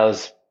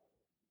those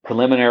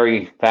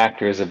preliminary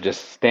factors of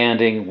just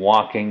standing,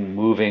 walking,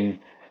 moving,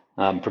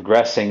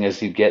 progressing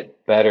as you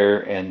get better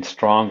and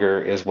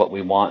stronger is what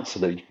we want so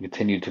that you can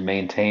continue to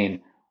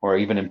maintain or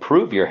even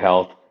improve your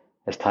health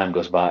as time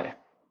goes by.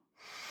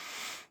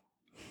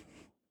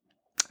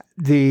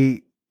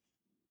 The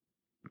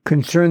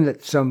concern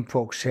that some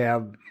folks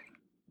have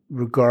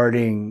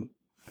regarding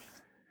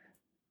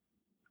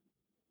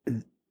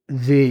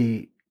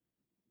the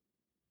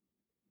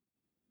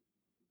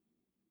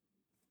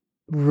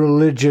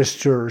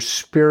religious or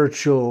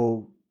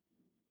spiritual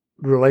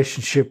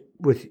relationship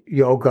with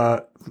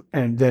yoga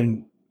and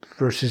then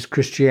versus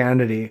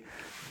Christianity.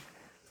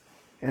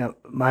 You know,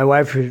 my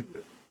wife is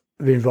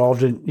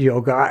involved in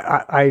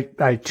yoga.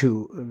 I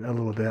too, a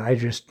little bit. I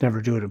just never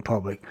do it in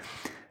public.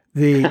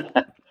 You're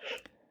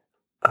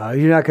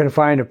not going to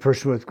find a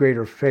person with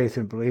greater faith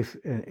and belief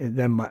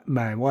than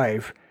my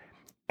wife.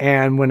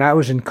 And when I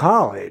was in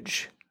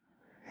college,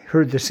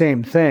 heard the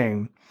same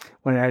thing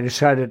when I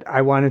decided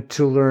I wanted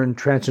to learn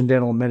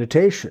transcendental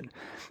meditation.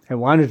 I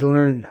wanted to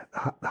learn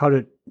how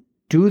to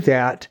do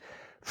that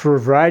for a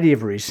variety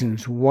of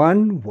reasons.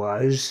 One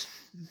was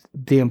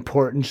the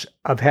importance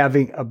of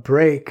having a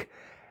break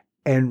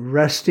and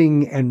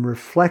resting and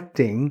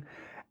reflecting.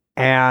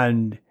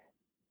 And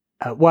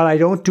while I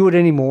don't do it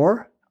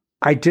anymore,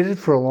 I did it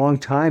for a long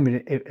time,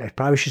 and I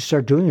probably should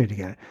start doing it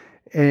again.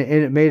 And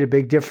it made a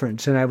big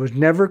difference. And I was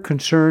never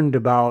concerned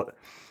about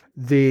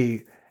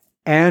the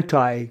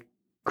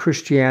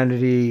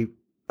anti-Christianity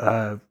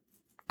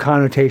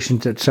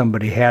connotations that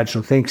somebody had.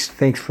 So thanks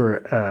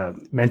for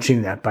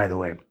mentioning that, by the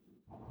way.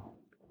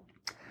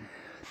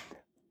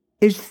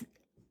 You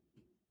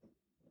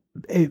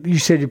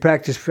said you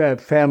practiced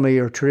family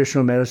or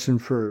traditional medicine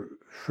for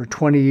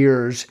 20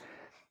 years.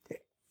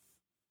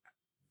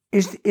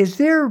 Is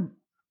there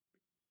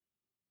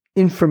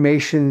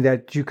information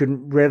that you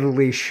can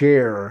readily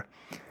share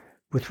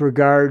with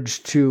regards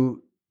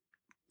to,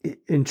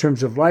 in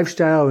terms of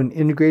lifestyle and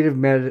integrative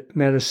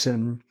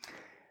medicine,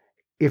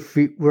 if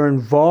we're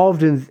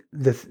involved in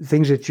the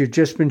things that you've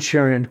just been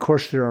sharing, and of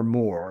course there are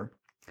more,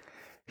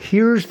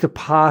 here's the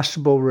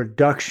possible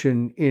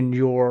reduction in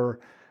your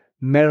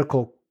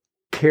medical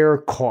care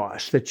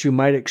costs that you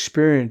might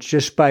experience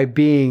just by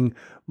being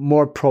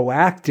more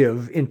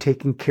proactive in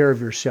taking care of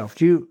yourself.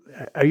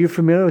 Are you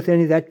familiar with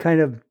any of that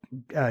kind of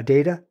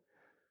data?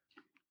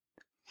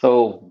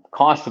 So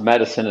cost of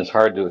medicine is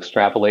hard to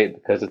extrapolate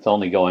because it's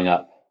only going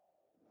up.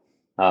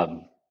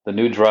 The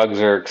new drugs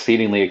are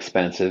exceedingly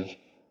expensive.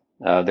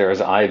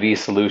 There's IV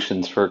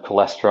solutions for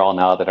cholesterol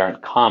now that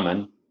aren't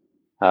common,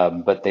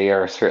 but they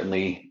are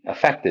certainly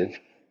effective.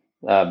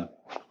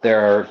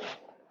 There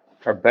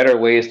are better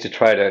ways to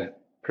try to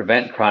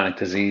prevent chronic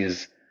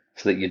disease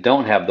so that you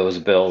don't have those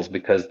bills,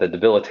 because the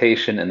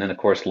debilitation and then, of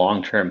course,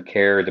 long-term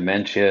care,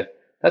 dementia,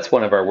 that's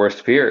one of our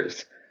worst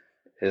fears,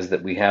 is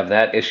that we have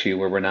that issue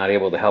where we're not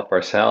able to help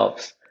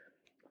ourselves.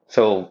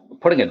 So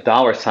putting a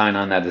dollar sign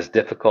on that is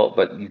difficult,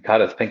 but you got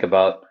to think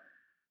about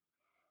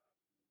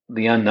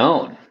the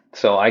unknown.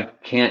 So I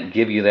can't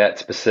give you that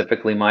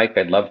specifically, Mike.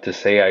 I'd love to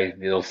say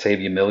it'll save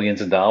you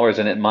millions of dollars,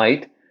 and it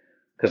might,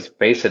 because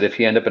face it, if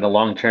you end up in a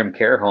long-term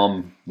care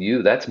home,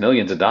 that's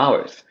millions of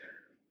dollars.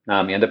 You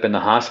end up in the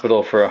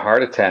hospital for a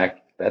heart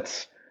attack,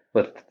 that's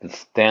with the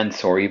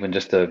stents or even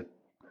just a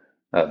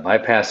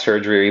bypass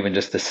surgery or even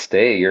just a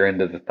stay, you're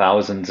into the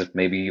thousands, if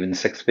maybe even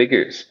six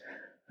figures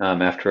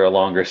after a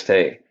longer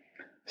stay.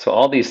 So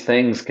all these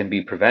things can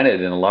be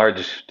prevented in a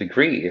large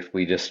degree if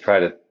we just try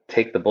to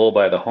take the bull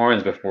by the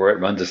horns before it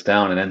runs us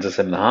down and ends us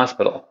in the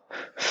hospital.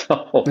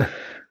 So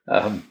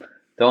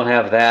don't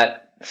have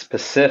that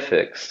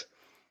specifics,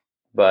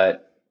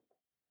 but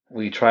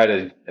we try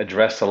to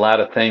address a lot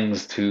of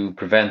things to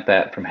prevent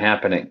that from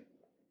happening.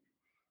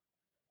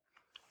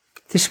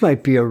 This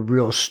might be a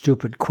real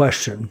stupid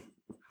question,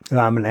 but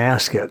I'm going to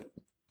ask it.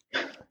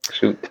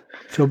 Shoot.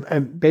 So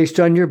based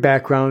on your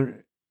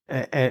background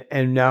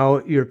and now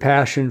your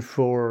passion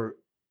for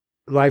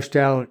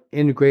lifestyle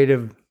and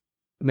integrative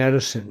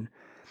medicine,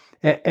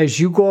 as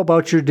you go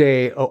about your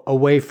day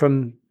away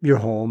from your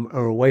home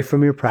or away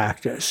from your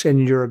practice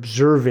and you're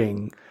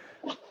observing,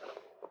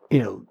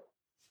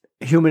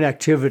 human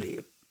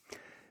activity,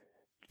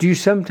 do you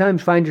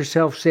sometimes find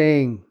yourself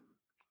saying,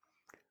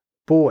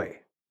 boy,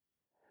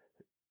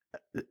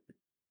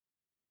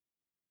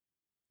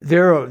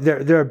 there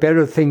are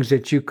better things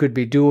that you could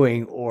be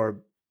doing, or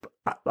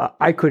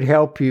I could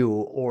help you,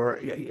 or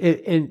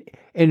in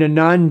a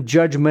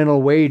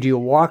non-judgmental way, do you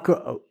walk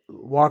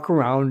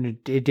around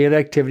in daily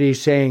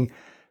activities saying,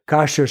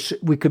 gosh,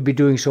 we could be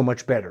doing so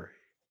much better?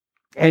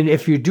 And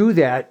if you do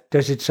that,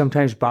 does it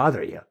sometimes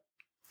bother you?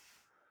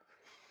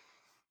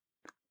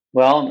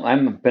 Well,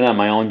 I've been on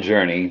my own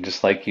journey,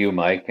 just like you,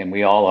 Mike, and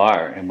we all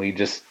are, and we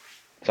just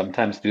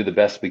sometimes do the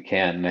best we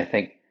can. And I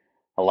think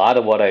a lot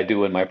of what I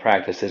do in my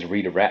practice is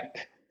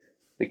redirect,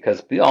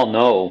 because we all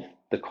know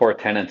the core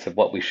tenets of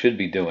what we should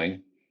be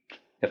doing.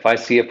 If I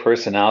see a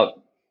person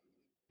out,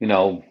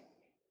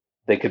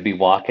 they could be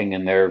walking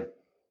and they're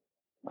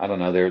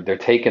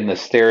taking the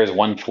stairs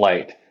one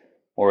flight,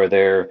 or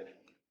they're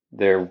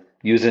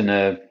using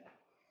a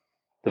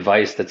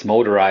device that's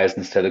motorized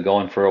instead of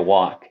going for a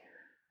walk.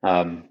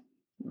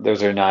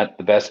 Those are not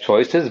the best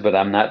choices, but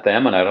I'm not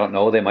them, and I don't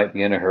know. They might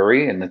be in a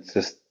hurry, and it's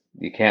just,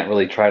 you can't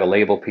really try to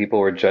label people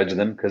or judge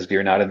them because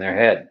you're not in their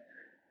head.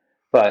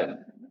 But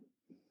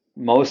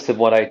most of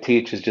what I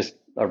teach is just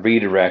a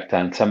redirect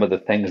on some of the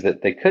things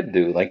that they could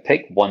do, like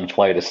take one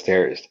flight of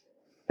stairs.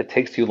 If it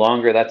takes you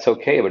longer, that's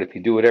okay, but if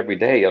you do it every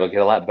day, you'll get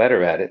a lot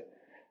better at it.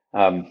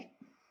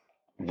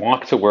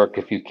 Walk to work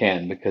if you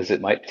can, because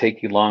it might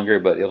take you longer,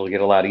 but it'll get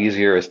a lot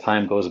easier as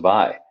time goes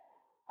by.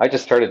 I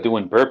just started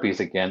doing burpees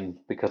again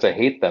because I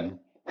hate them,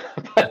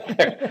 but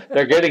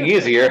they're getting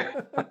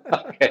easier.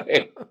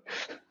 Okay.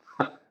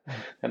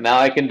 And now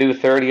I can do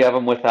 30 of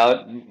them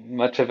without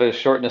much of a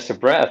shortness of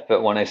breath.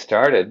 But when I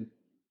started,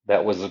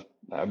 my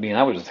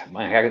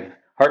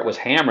heart was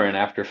hammering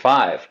after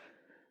 5.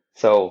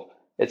 So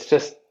it's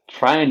just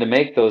trying to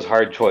make those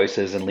hard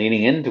choices and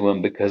leaning into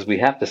them, because we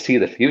have to see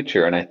the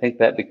future. And I think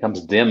that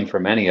becomes dim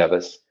for many of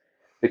us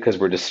because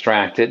we're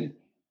distracted,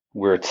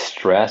 we're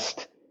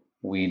stressed,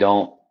 we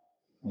don't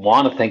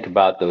want to think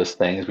about those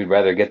things. We'd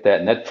rather get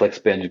that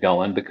Netflix binge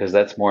going because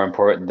that's more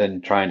important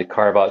than trying to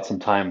carve out some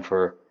time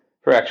for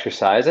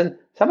exercise. And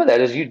some of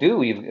that is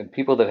you've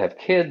people that have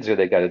kids, or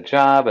they got a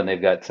job and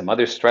they've got some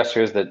other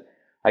stressors that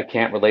I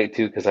can't relate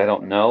to because I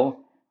don't know.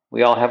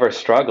 We all have our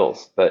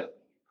struggles, but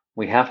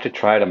we have to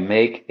try to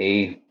make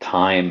a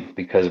time,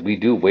 because we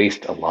do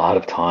waste a lot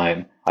of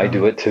time. I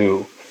do it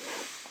too.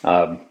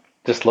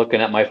 Just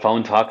looking at my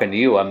phone talking to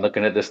you, I'm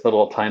looking at this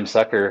little time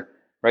sucker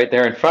right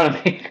there in front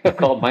of me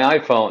called my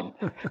iPhone.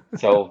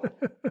 So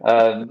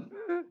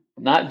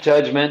not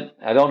judgment.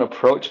 I don't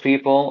approach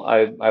people.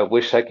 I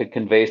wish I could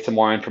convey some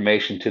more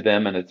information to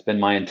them, and it's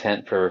been my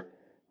intent for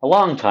a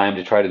long time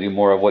to try to do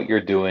more of what you're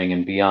doing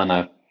and be on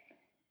a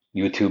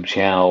YouTube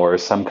channel or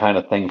some kind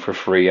of thing for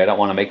free. I don't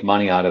want to make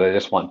money out of it. I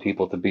just want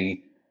people to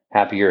be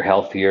happier,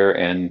 healthier,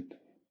 and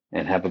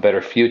have a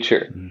better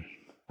future.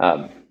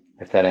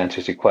 If that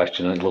answers your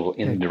question a little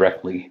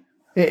indirectly.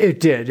 It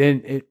did.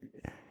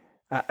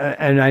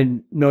 And I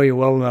know you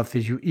well enough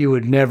that you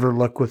would never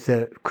look with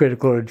a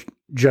critical or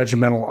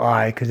judgmental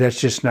eye, because that's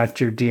just not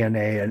your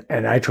DNA.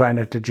 And I try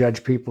not to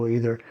judge people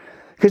either,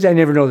 because I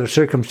never know their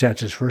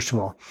circumstances, first of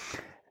all.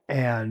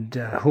 And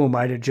who am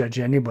I to judge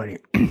anybody?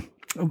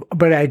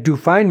 But I do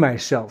find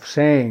myself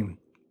saying,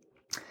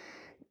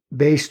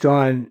 based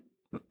on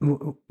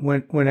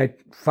when I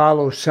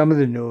follow some of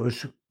the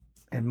news,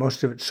 and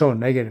most of it's so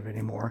negative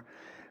anymore,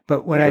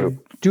 but when I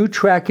do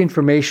track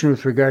information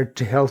with regard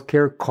to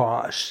healthcare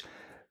costs,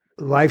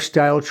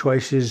 lifestyle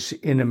choices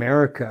in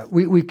America,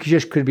 we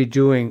just could be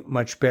doing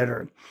much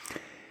better.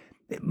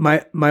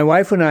 My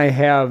wife and I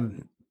have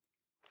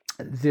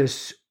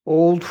this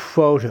old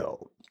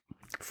photo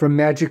from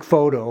Magic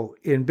Photo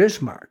in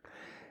Bismarck.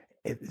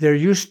 There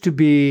used to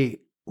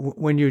be,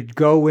 when you'd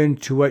go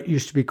into what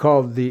used to be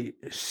called the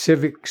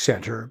Civic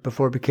Center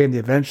before it became the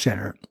Event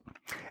Center,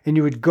 and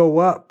you would go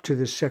up to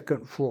the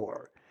second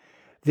floor,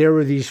 there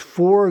were these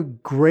 4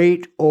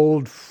 great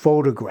old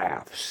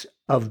photographs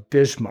of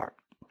Bismarck.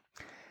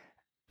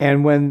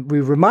 And when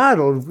we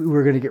remodeled, we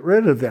were going to get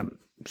rid of them.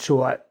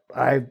 So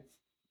I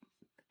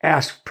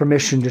asked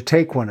permission to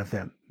take one of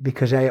them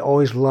because I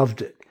always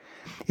loved it.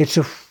 It's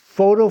a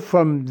photo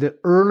from the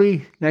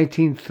early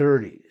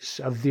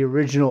 1930s of the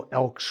original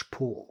Elks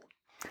pool.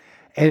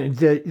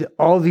 And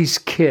all these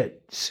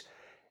kids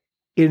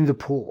in the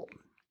pool.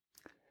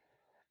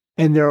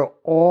 And they're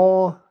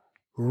all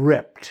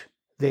ripped.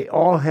 They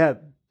all have,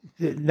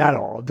 not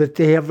all, but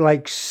they have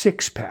like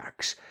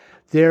 6-packs.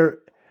 There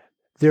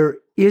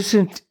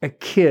isn't a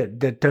kid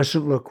that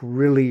doesn't look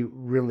really,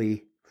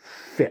 really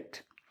fit.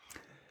 fit.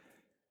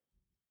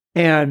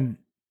 And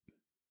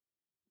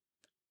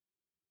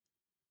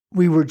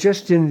we were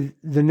just in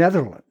the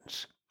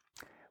Netherlands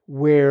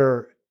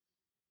where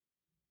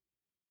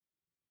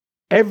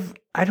I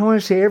don't want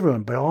to say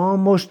everyone, but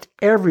almost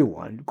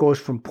everyone goes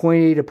from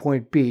point A to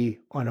point B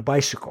on a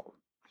bicycle.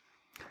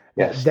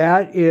 Yes.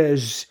 That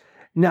is,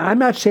 now I'm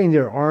not saying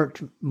there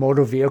aren't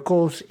motor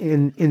vehicles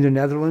in the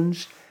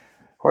Netherlands,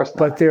 Of course not.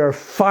 but there are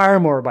far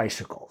more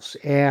bicycles.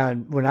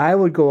 And when I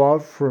would go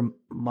out for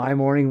my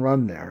morning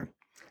run there,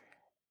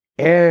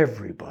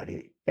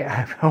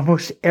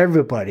 almost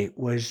everybody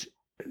was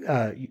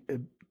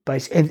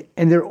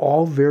and they're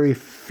all very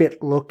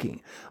fit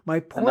looking.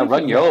 My point. And they'll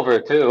run you over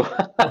too.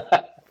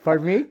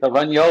 Pardon me? They'll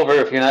run you over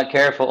if you're not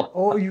careful.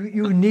 Oh,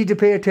 you need to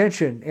pay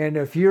attention. And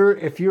if you're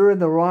in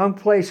the wrong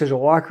place as a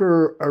walker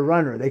or a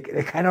runner, they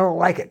kind of don't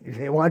like it.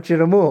 They want you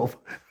to move.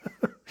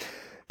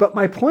 But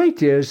my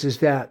point is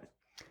that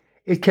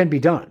it can be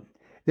done,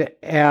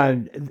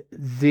 and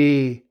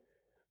the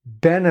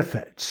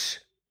benefits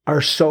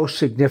are so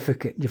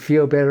significant. You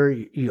feel better.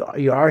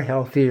 You are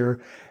healthier,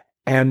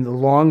 and the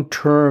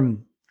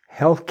long-term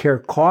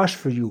healthcare costs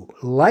for you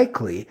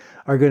likely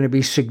are going to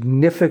be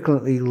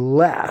significantly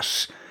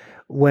less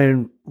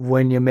when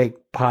you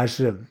make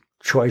positive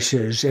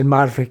choices and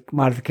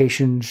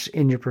modifications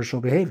in your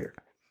personal behavior.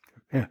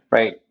 Yeah.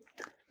 Right.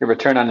 Your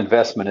return on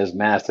investment is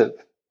massive.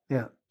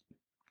 Yeah.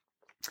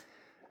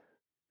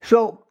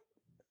 So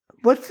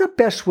what's the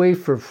best way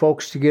for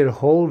folks to get a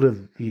hold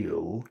of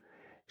you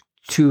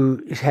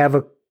to have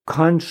a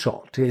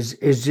consult?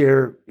 Is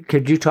there,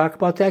 could you talk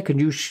about that? Can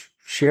you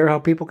share how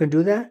people can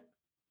do that?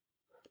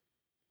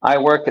 I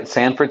work at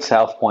Sanford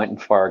South Point in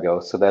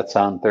Fargo, so that's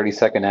on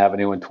 32nd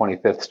Avenue and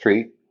 25th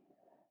Street,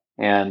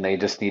 and they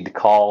just need to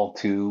call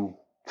to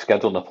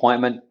schedule an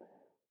appointment.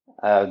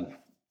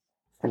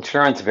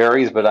 Insurance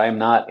varies, but I'm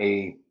not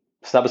a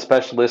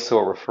subspecialist, so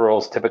a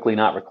referral is typically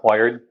not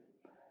required,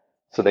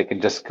 so they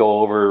can just go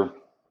over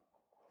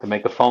to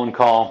make a phone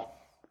call.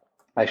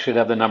 I should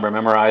have the number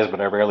memorized, but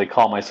I rarely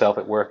call myself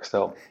at work,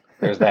 so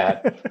there's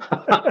that.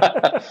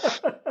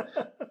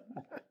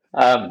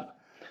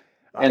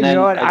 And you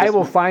know what? I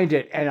will find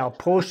it and I'll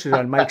post it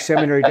on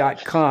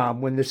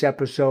MikeSeminary.com when this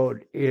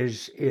episode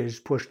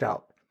is pushed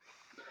out.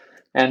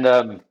 And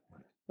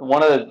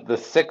one of the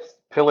 6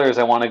 pillars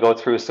I want to go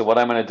through, so what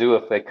I'm going to do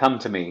if they come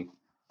to me,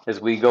 is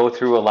we go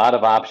through a lot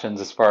of options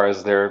as far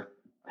as their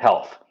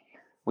health.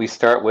 We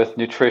start with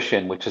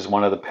nutrition, which is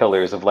one of the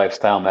pillars of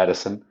lifestyle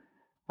medicine.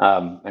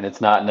 And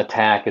it's not an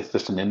attack, it's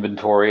just an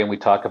inventory, and we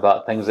talk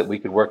about things that we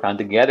could work on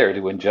together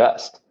to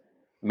adjust.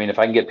 I mean, if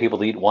I can get people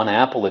to eat 1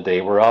 apple a day,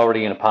 we're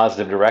already in a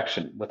positive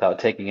direction without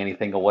taking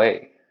anything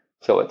away.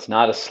 So it's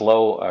not a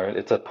slow, or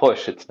it's a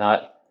push. It's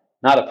not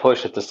a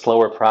push, it's a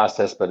slower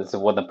process, but it's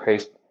one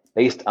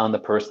based on the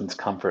person's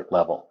comfort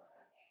level.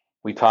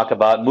 We talk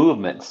about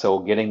movement, so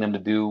getting them to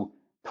do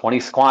 20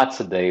 squats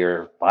a day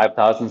or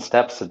 5,000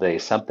 steps a day,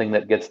 something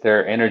that gets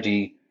their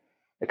energy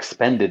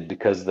expended,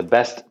 because the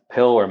best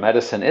pill or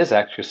medicine is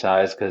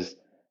exercise, because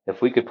if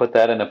we could put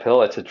that in a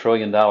pill, it's $1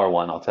 trillion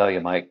one, I'll tell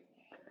you, Mike.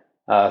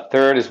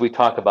 Third is we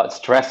talk about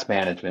stress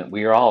management.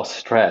 We are all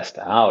stressed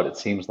out. It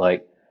seems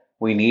like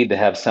we need to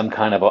have some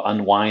kind of an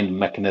unwind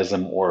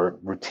mechanism or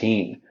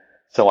routine.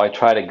 So I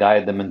try to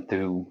guide them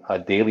into a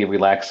daily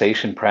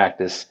relaxation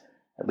practice,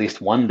 at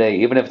least one day,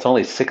 even if it's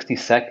only 60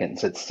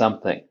 seconds, it's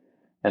something.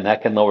 And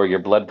that can lower your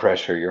blood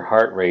pressure, your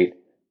heart rate,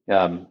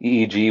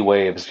 EEG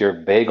waves, your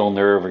vagal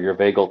nerve or your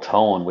vagal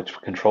tone, which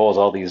controls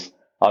all these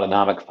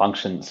autonomic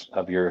functions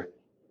of your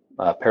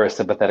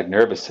parasympathetic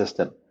nervous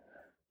system.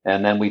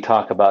 And then we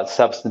talk about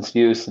substance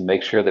use and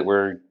make sure that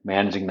we're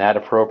managing that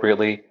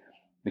appropriately.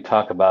 We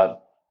talk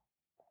about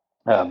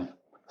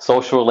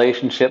social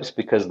relationships,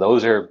 because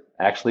those are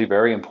actually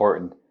very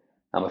important.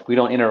 If we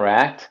don't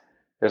interact,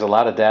 there's a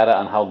lot of data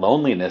on how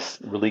loneliness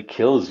really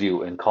kills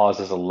you and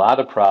causes a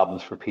lot of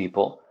problems for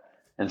people.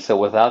 And so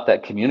without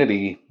that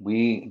community,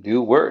 we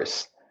do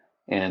worse.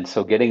 And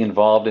so getting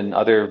involved in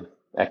other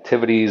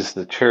activities,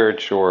 the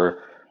church,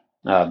 or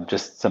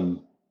just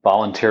some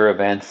volunteer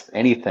events,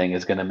 anything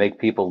is going to make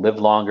people live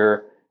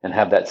longer and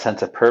have that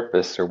sense of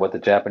purpose, or what the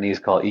Japanese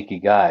call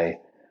ikigai,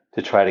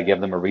 to try to give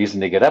them a reason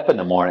to get up in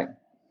the morning.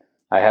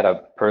 I had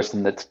a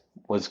person that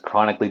was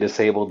chronically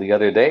disabled the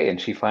other day,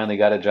 and she finally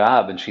got a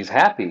job, and she's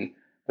happy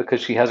because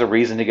she has a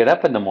reason to get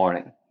up in the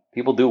morning.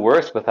 People do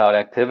worse without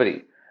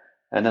activity.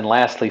 And then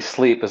lastly,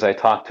 sleep, as I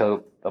talked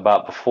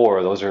about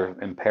before. Those are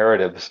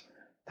imperatives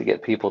to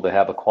get people to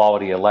have a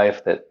quality of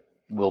life that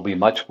will be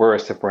much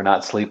worse if we're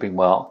not sleeping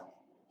well.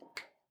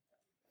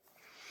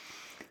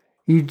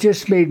 You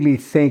just made me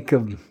think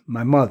of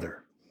my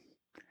mother.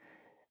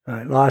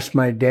 I lost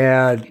my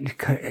dad,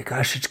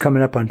 gosh, it's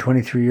coming up on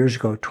 23 years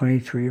ago,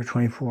 23 or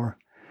 24.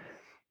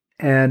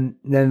 And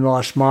then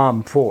lost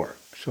mom 4.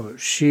 So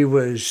she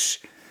was,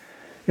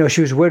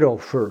 she was a widow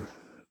for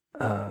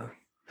a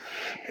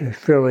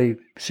fairly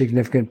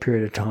significant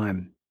period of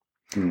time.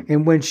 Mm.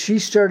 And when she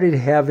started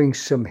having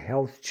some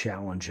health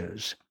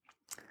challenges,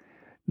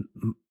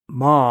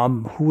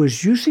 mom, who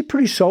was usually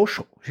pretty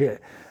social,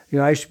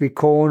 I used to be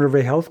co-owner of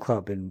a health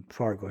club in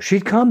Fargo.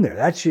 She'd come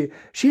there. She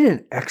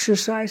didn't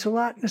exercise a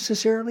lot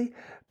necessarily,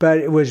 but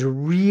it was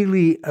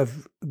really a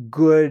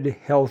good,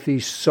 healthy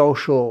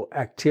social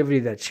activity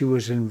that she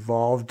was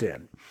involved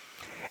in.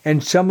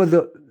 And some of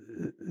the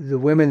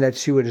women that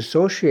she would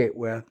associate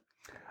with,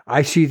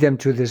 I see them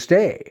to this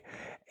day.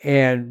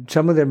 And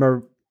some of them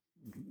are,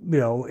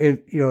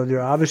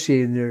 they're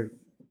obviously in their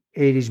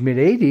 80s,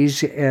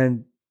 mid-80s,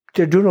 and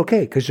they're doing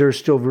okay because they're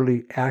still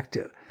really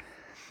active.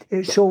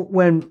 So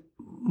when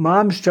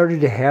Mom started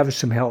to have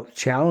some health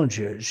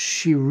challenges,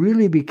 she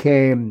really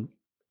became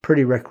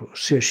pretty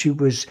recluse. She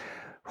was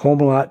home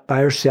a lot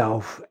by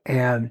herself.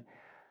 And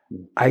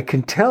I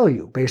can tell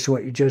you, based on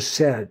what you just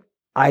said,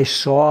 I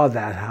saw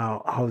that,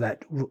 how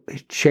that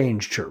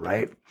changed her,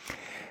 right?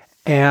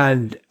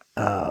 And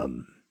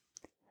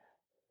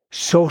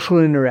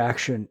social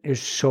interaction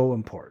is so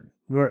important.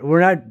 We're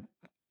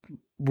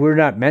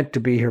not meant to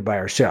be here by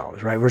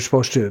ourselves, right? We're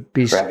supposed to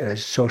be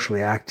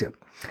socially active.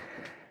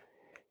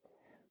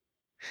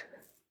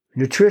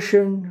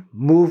 Nutrition,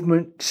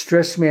 movement,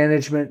 stress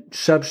management,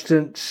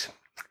 substance,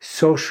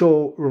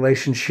 social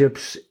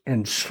relationships,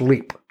 and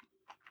sleep.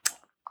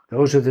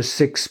 Those are the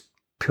 6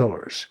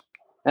 pillars.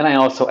 And I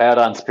also add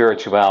on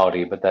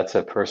spirituality, but that's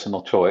a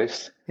personal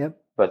choice. Yep.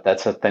 But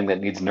that's a thing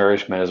that needs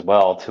nourishment as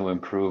well to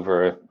improve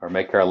or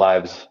make our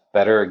lives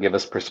better, give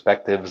us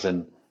perspectives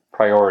and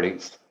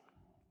priorities.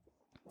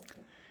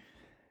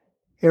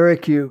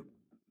 Eric,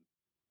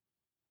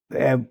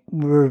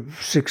 we're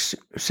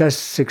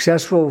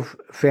successful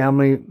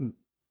family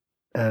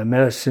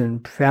medicine,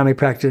 family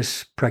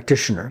practice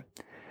practitioner,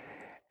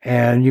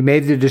 and you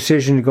made the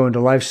decision to go into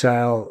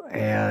lifestyle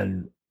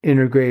and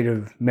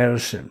integrative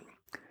medicine,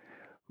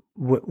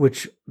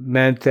 which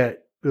meant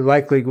that you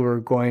likely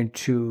were going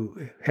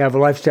to have a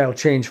lifestyle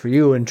change for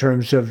you in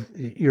terms of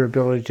your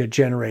ability to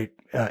generate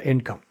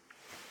income.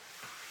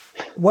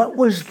 What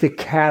was the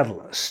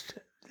catalyst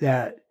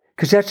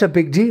because that's a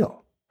big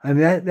deal. I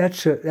mean,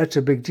 that's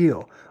a big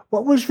deal.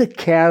 What was the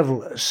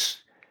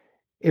catalyst,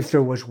 if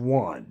there was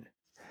one,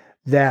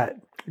 that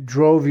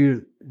drove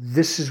you,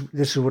 this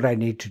is what I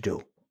need to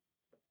do?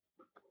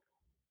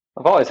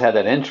 I've always had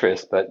that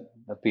interest, but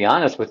to be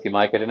honest with you,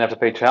 Mike, I didn't have to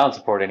pay child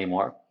support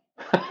anymore.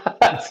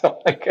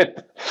 So I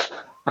could,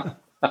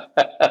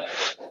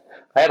 I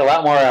had a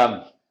lot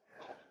more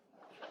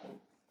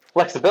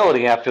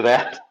flexibility after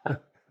that.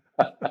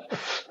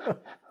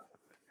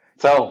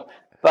 So,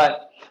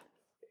 but,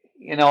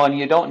 and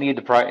you don't need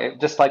to,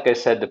 just like I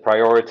said, to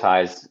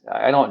prioritize.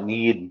 I don't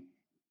need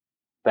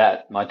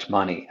that much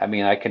money. I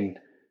mean, I can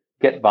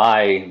get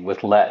by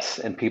with less,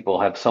 and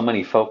people have so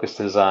many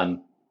focuses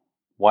on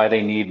why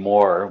they need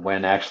more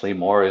when actually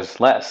more is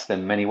less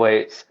in many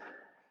ways.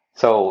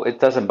 So it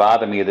doesn't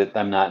bother me that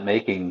I'm not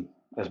making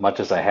as much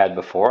as I had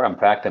before. In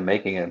fact, I'm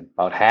making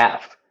about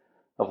half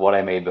of what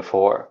I made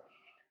before.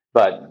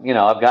 But,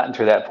 I've gotten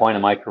to that point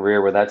in my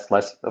career where that's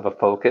less of a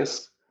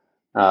focus.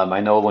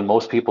 I know when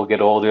most people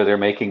get older, they're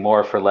making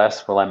more for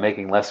less. Well, I'm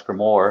making less for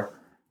more,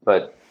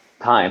 but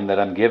time that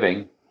I'm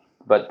giving.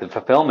 But the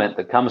fulfillment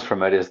that comes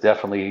from it is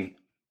definitely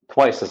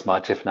twice as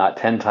much, if not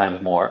 10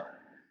 times more,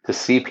 to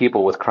see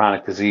people with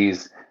chronic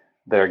disease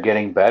that are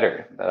getting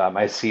better.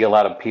 I see a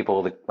lot of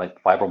people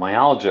like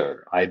fibromyalgia,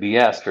 or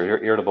IBS,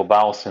 or irritable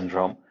bowel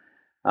syndrome,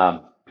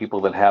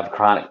 people that have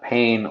chronic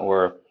pain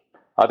or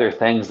other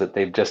things that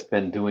they've just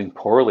been doing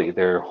poorly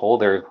their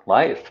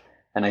life,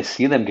 and I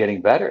see them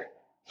getting better.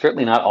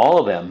 Certainly not all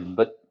of them,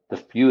 but the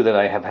few that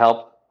I have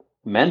helped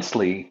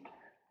immensely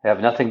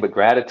have nothing but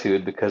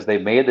gratitude because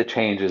they've made the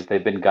changes.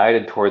 They've been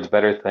guided towards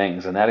better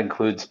things, and that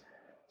includes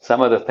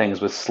some of the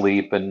things with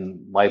sleep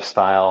and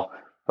lifestyle,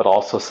 but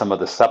also some of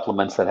the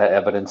supplements that have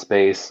evidence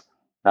base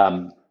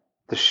to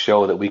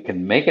show that we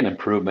can make an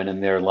improvement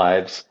in their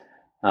lives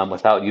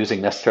without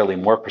using necessarily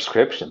more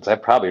prescriptions. I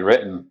could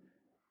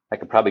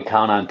probably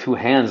count on 2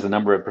 hands the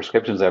number of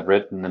prescriptions I've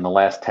written in the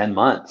last 10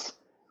 months.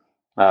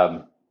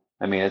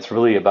 It's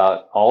really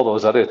about all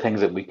those other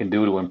things that we can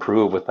do to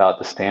improve without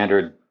the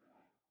standard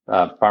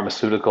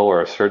pharmaceutical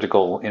or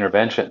surgical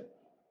intervention.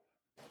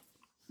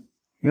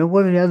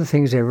 One of the other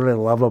things I really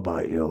love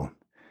about you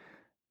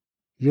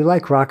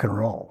like rock and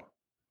roll.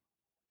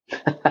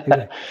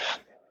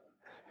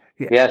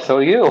 Yeah, so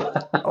do you.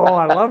 Oh,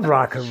 I love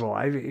rock and roll.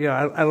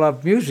 I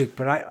love music,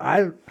 but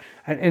I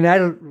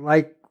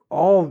like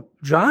all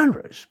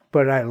genres,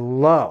 but I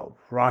love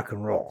rock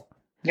and roll.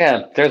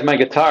 Yeah, there's my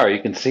guitar.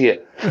 You can see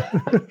it.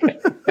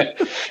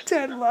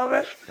 I love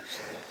it.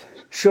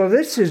 So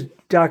this is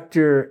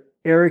Dr.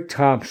 Eric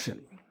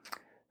Thompson,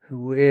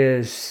 who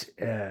is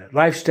a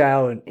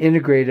lifestyle and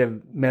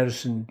integrative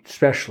medicine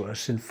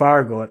specialist in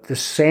Fargo at the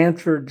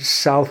Sanford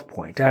South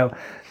Point.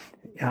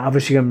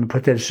 Obviously, I'm going to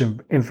put that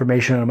some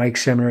information on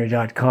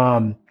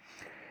MikeSeminary.com.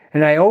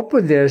 And I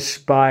opened this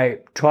by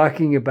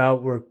talking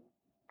about we're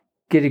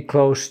getting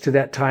close to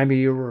that time of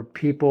year where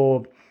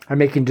people are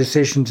making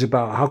decisions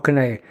about how can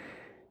I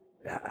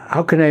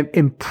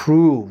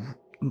improve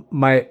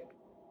my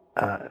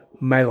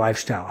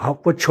lifestyle?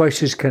 What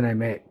choices can I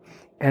make?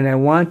 And I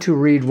want to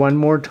read one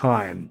more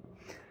time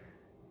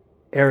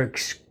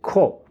Eric's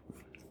quote.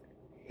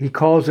 He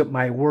calls it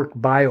my work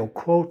bio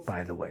quote,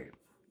 by the way.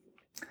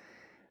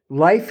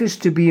 Life is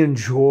to be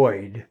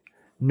enjoyed,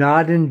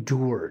 not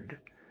endured.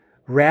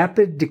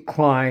 Rapid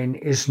decline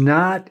is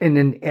not an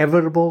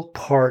inevitable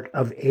part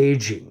of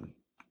aging.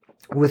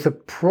 With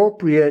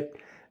appropriate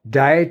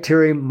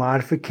dietary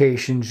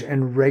modifications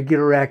and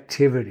regular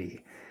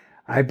activity,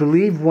 I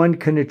believe one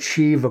can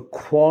achieve a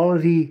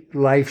quality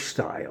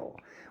lifestyle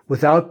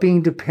without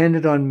being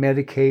dependent on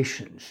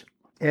medications.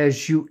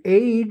 As you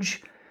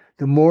age,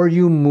 the more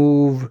you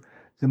move,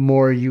 the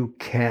more you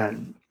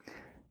can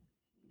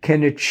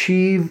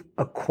achieve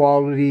a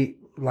quality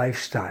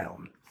lifestyle.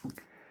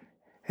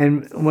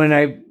 And when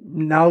I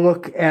now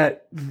look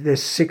at the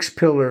 6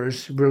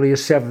 pillars, really a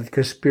 7th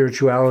because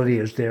spirituality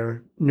is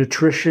there: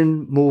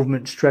 nutrition,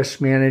 movement,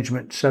 stress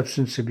management,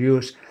 substance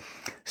abuse,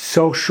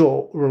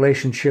 social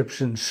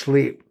relationships, and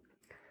sleep.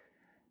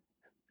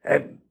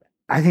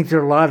 I think there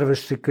are a lot of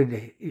us that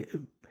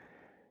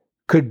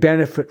could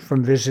benefit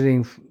from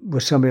visiting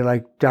with somebody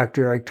like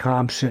Dr. Eric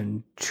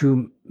Thompson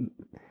to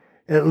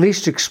at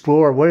least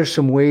explore what are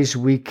some ways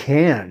we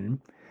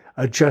can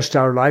adjust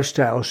our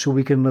lifestyle so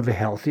we can live a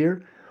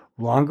healthier,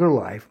 longer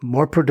life,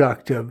 more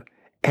productive,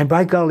 and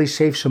by golly,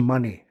 save some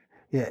money.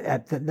 Yeah,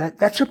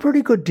 that's a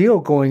pretty good deal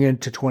going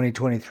into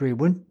 2023.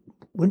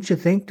 Wouldn't you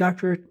think,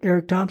 Dr.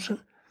 Eric Thompson?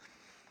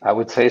 I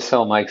would say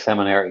so, Mike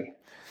Seminary.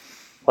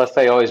 Plus,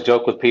 I always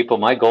joke with people,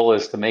 my goal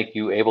is to make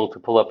you able to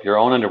pull up your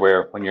own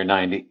underwear when you're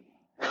 90.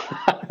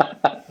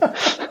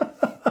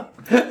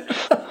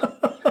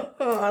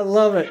 I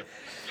love it.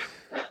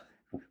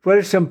 What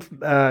are some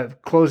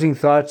closing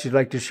thoughts you'd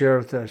like to share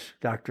with us,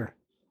 Doctor?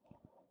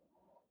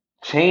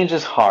 Change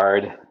is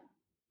hard,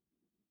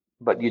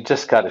 but you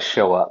just got to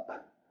show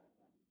up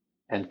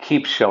and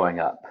keep showing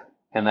up.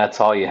 And that's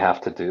all you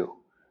have to do.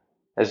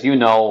 As you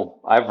know,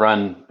 I've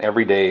run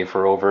every day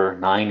for over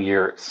 9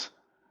 years.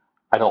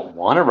 I don't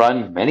want to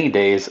run many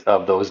days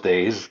of those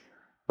days,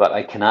 but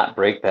I cannot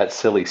break that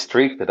silly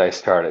streak that I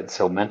started.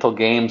 So mental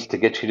games to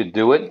get you to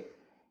do it.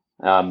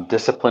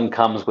 Discipline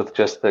comes with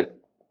just the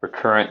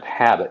recurrent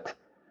habit.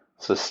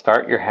 So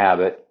start your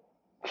habit,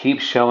 keep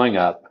showing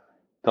up.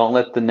 Don't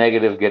let the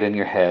negative get in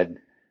your head.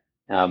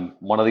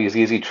 One of these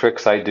easy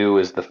tricks I do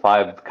is the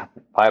 5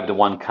 to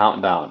 1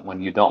 countdown.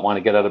 When you don't want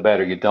to get out of bed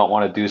or you don't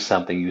want to do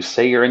something, you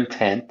say your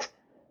intent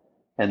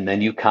and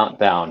then you count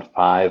down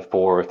 5,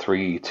 4,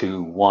 3,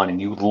 2, 1,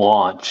 and you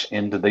launch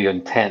into the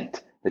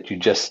intent that you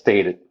just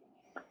stated.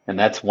 And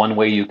that's one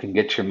way you can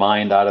get your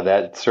mind out of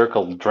that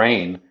circle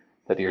drain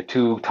that you're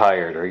too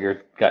tired or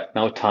you've got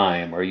no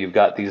time or you've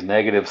got these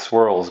negative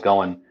swirls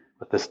going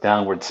with this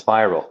downward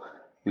spiral.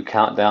 You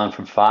count down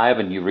from 5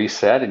 and you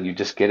reset and you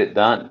just get it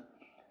done.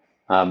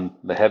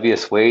 The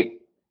heaviest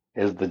weight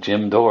is the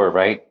gym door,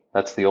 right?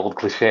 That's the old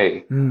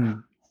cliche.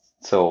 Mm.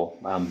 So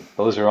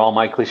those are all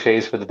my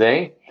cliches for the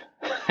day.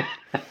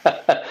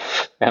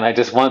 And I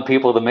just want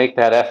people to make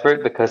that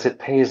effort because it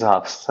pays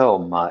off so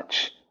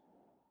much.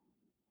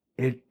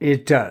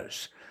 It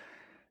does.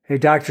 Hey,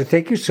 Doctor,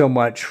 thank you so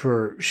much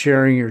for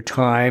sharing your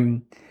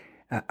time.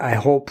 I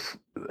hope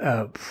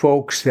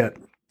folks that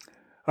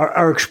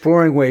are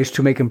exploring ways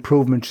to make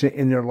improvements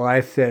in their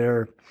life that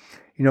are,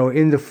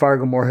 in the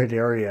Fargo-Moorhead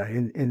area,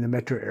 in the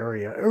metro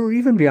area, or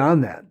even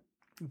beyond that.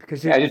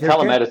 Because I do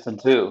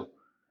telemedicine too.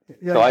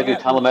 So I do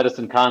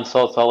telemedicine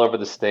consults all over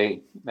the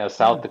state,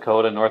 South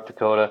Dakota, North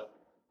Dakota,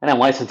 and I'm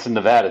licensed in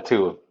Nevada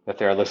too, if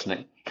they're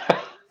listening.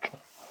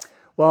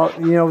 Well,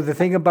 the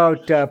thing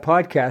about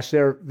podcasts,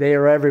 they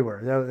are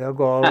everywhere. They'll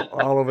go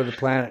all over the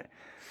planet.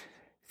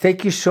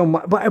 Thank you so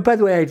much. By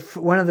the way,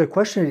 one other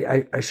question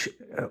I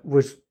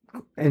was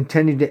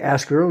intending to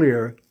ask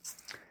earlier.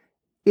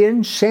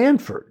 In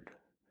Sanford,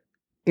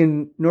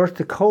 in North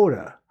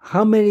Dakota,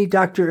 how many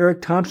Dr.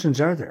 Eric Thompsons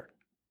are there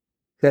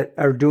that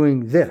are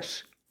doing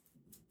this?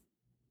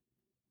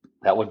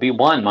 That would be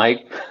one,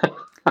 Mike.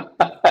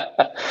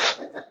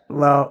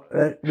 Well,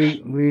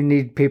 we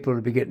need people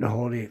to be getting a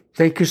hold of you.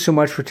 Thank you so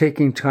much for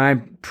taking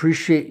time.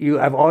 Appreciate you.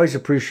 I've always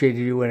appreciated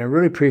you, and I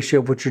really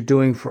appreciate what you're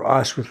doing for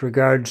us with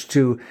regards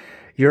to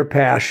your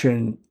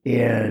passion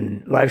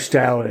in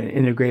lifestyle and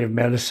integrative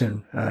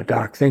medicine,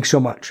 Doc. Thanks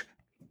so much.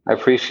 I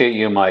appreciate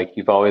you, Mike.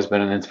 You've always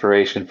been an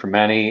inspiration for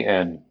many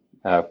and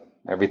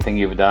everything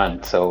you've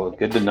done. So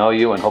good to know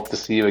you and hope to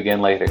see you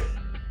again later.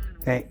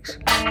 Thanks.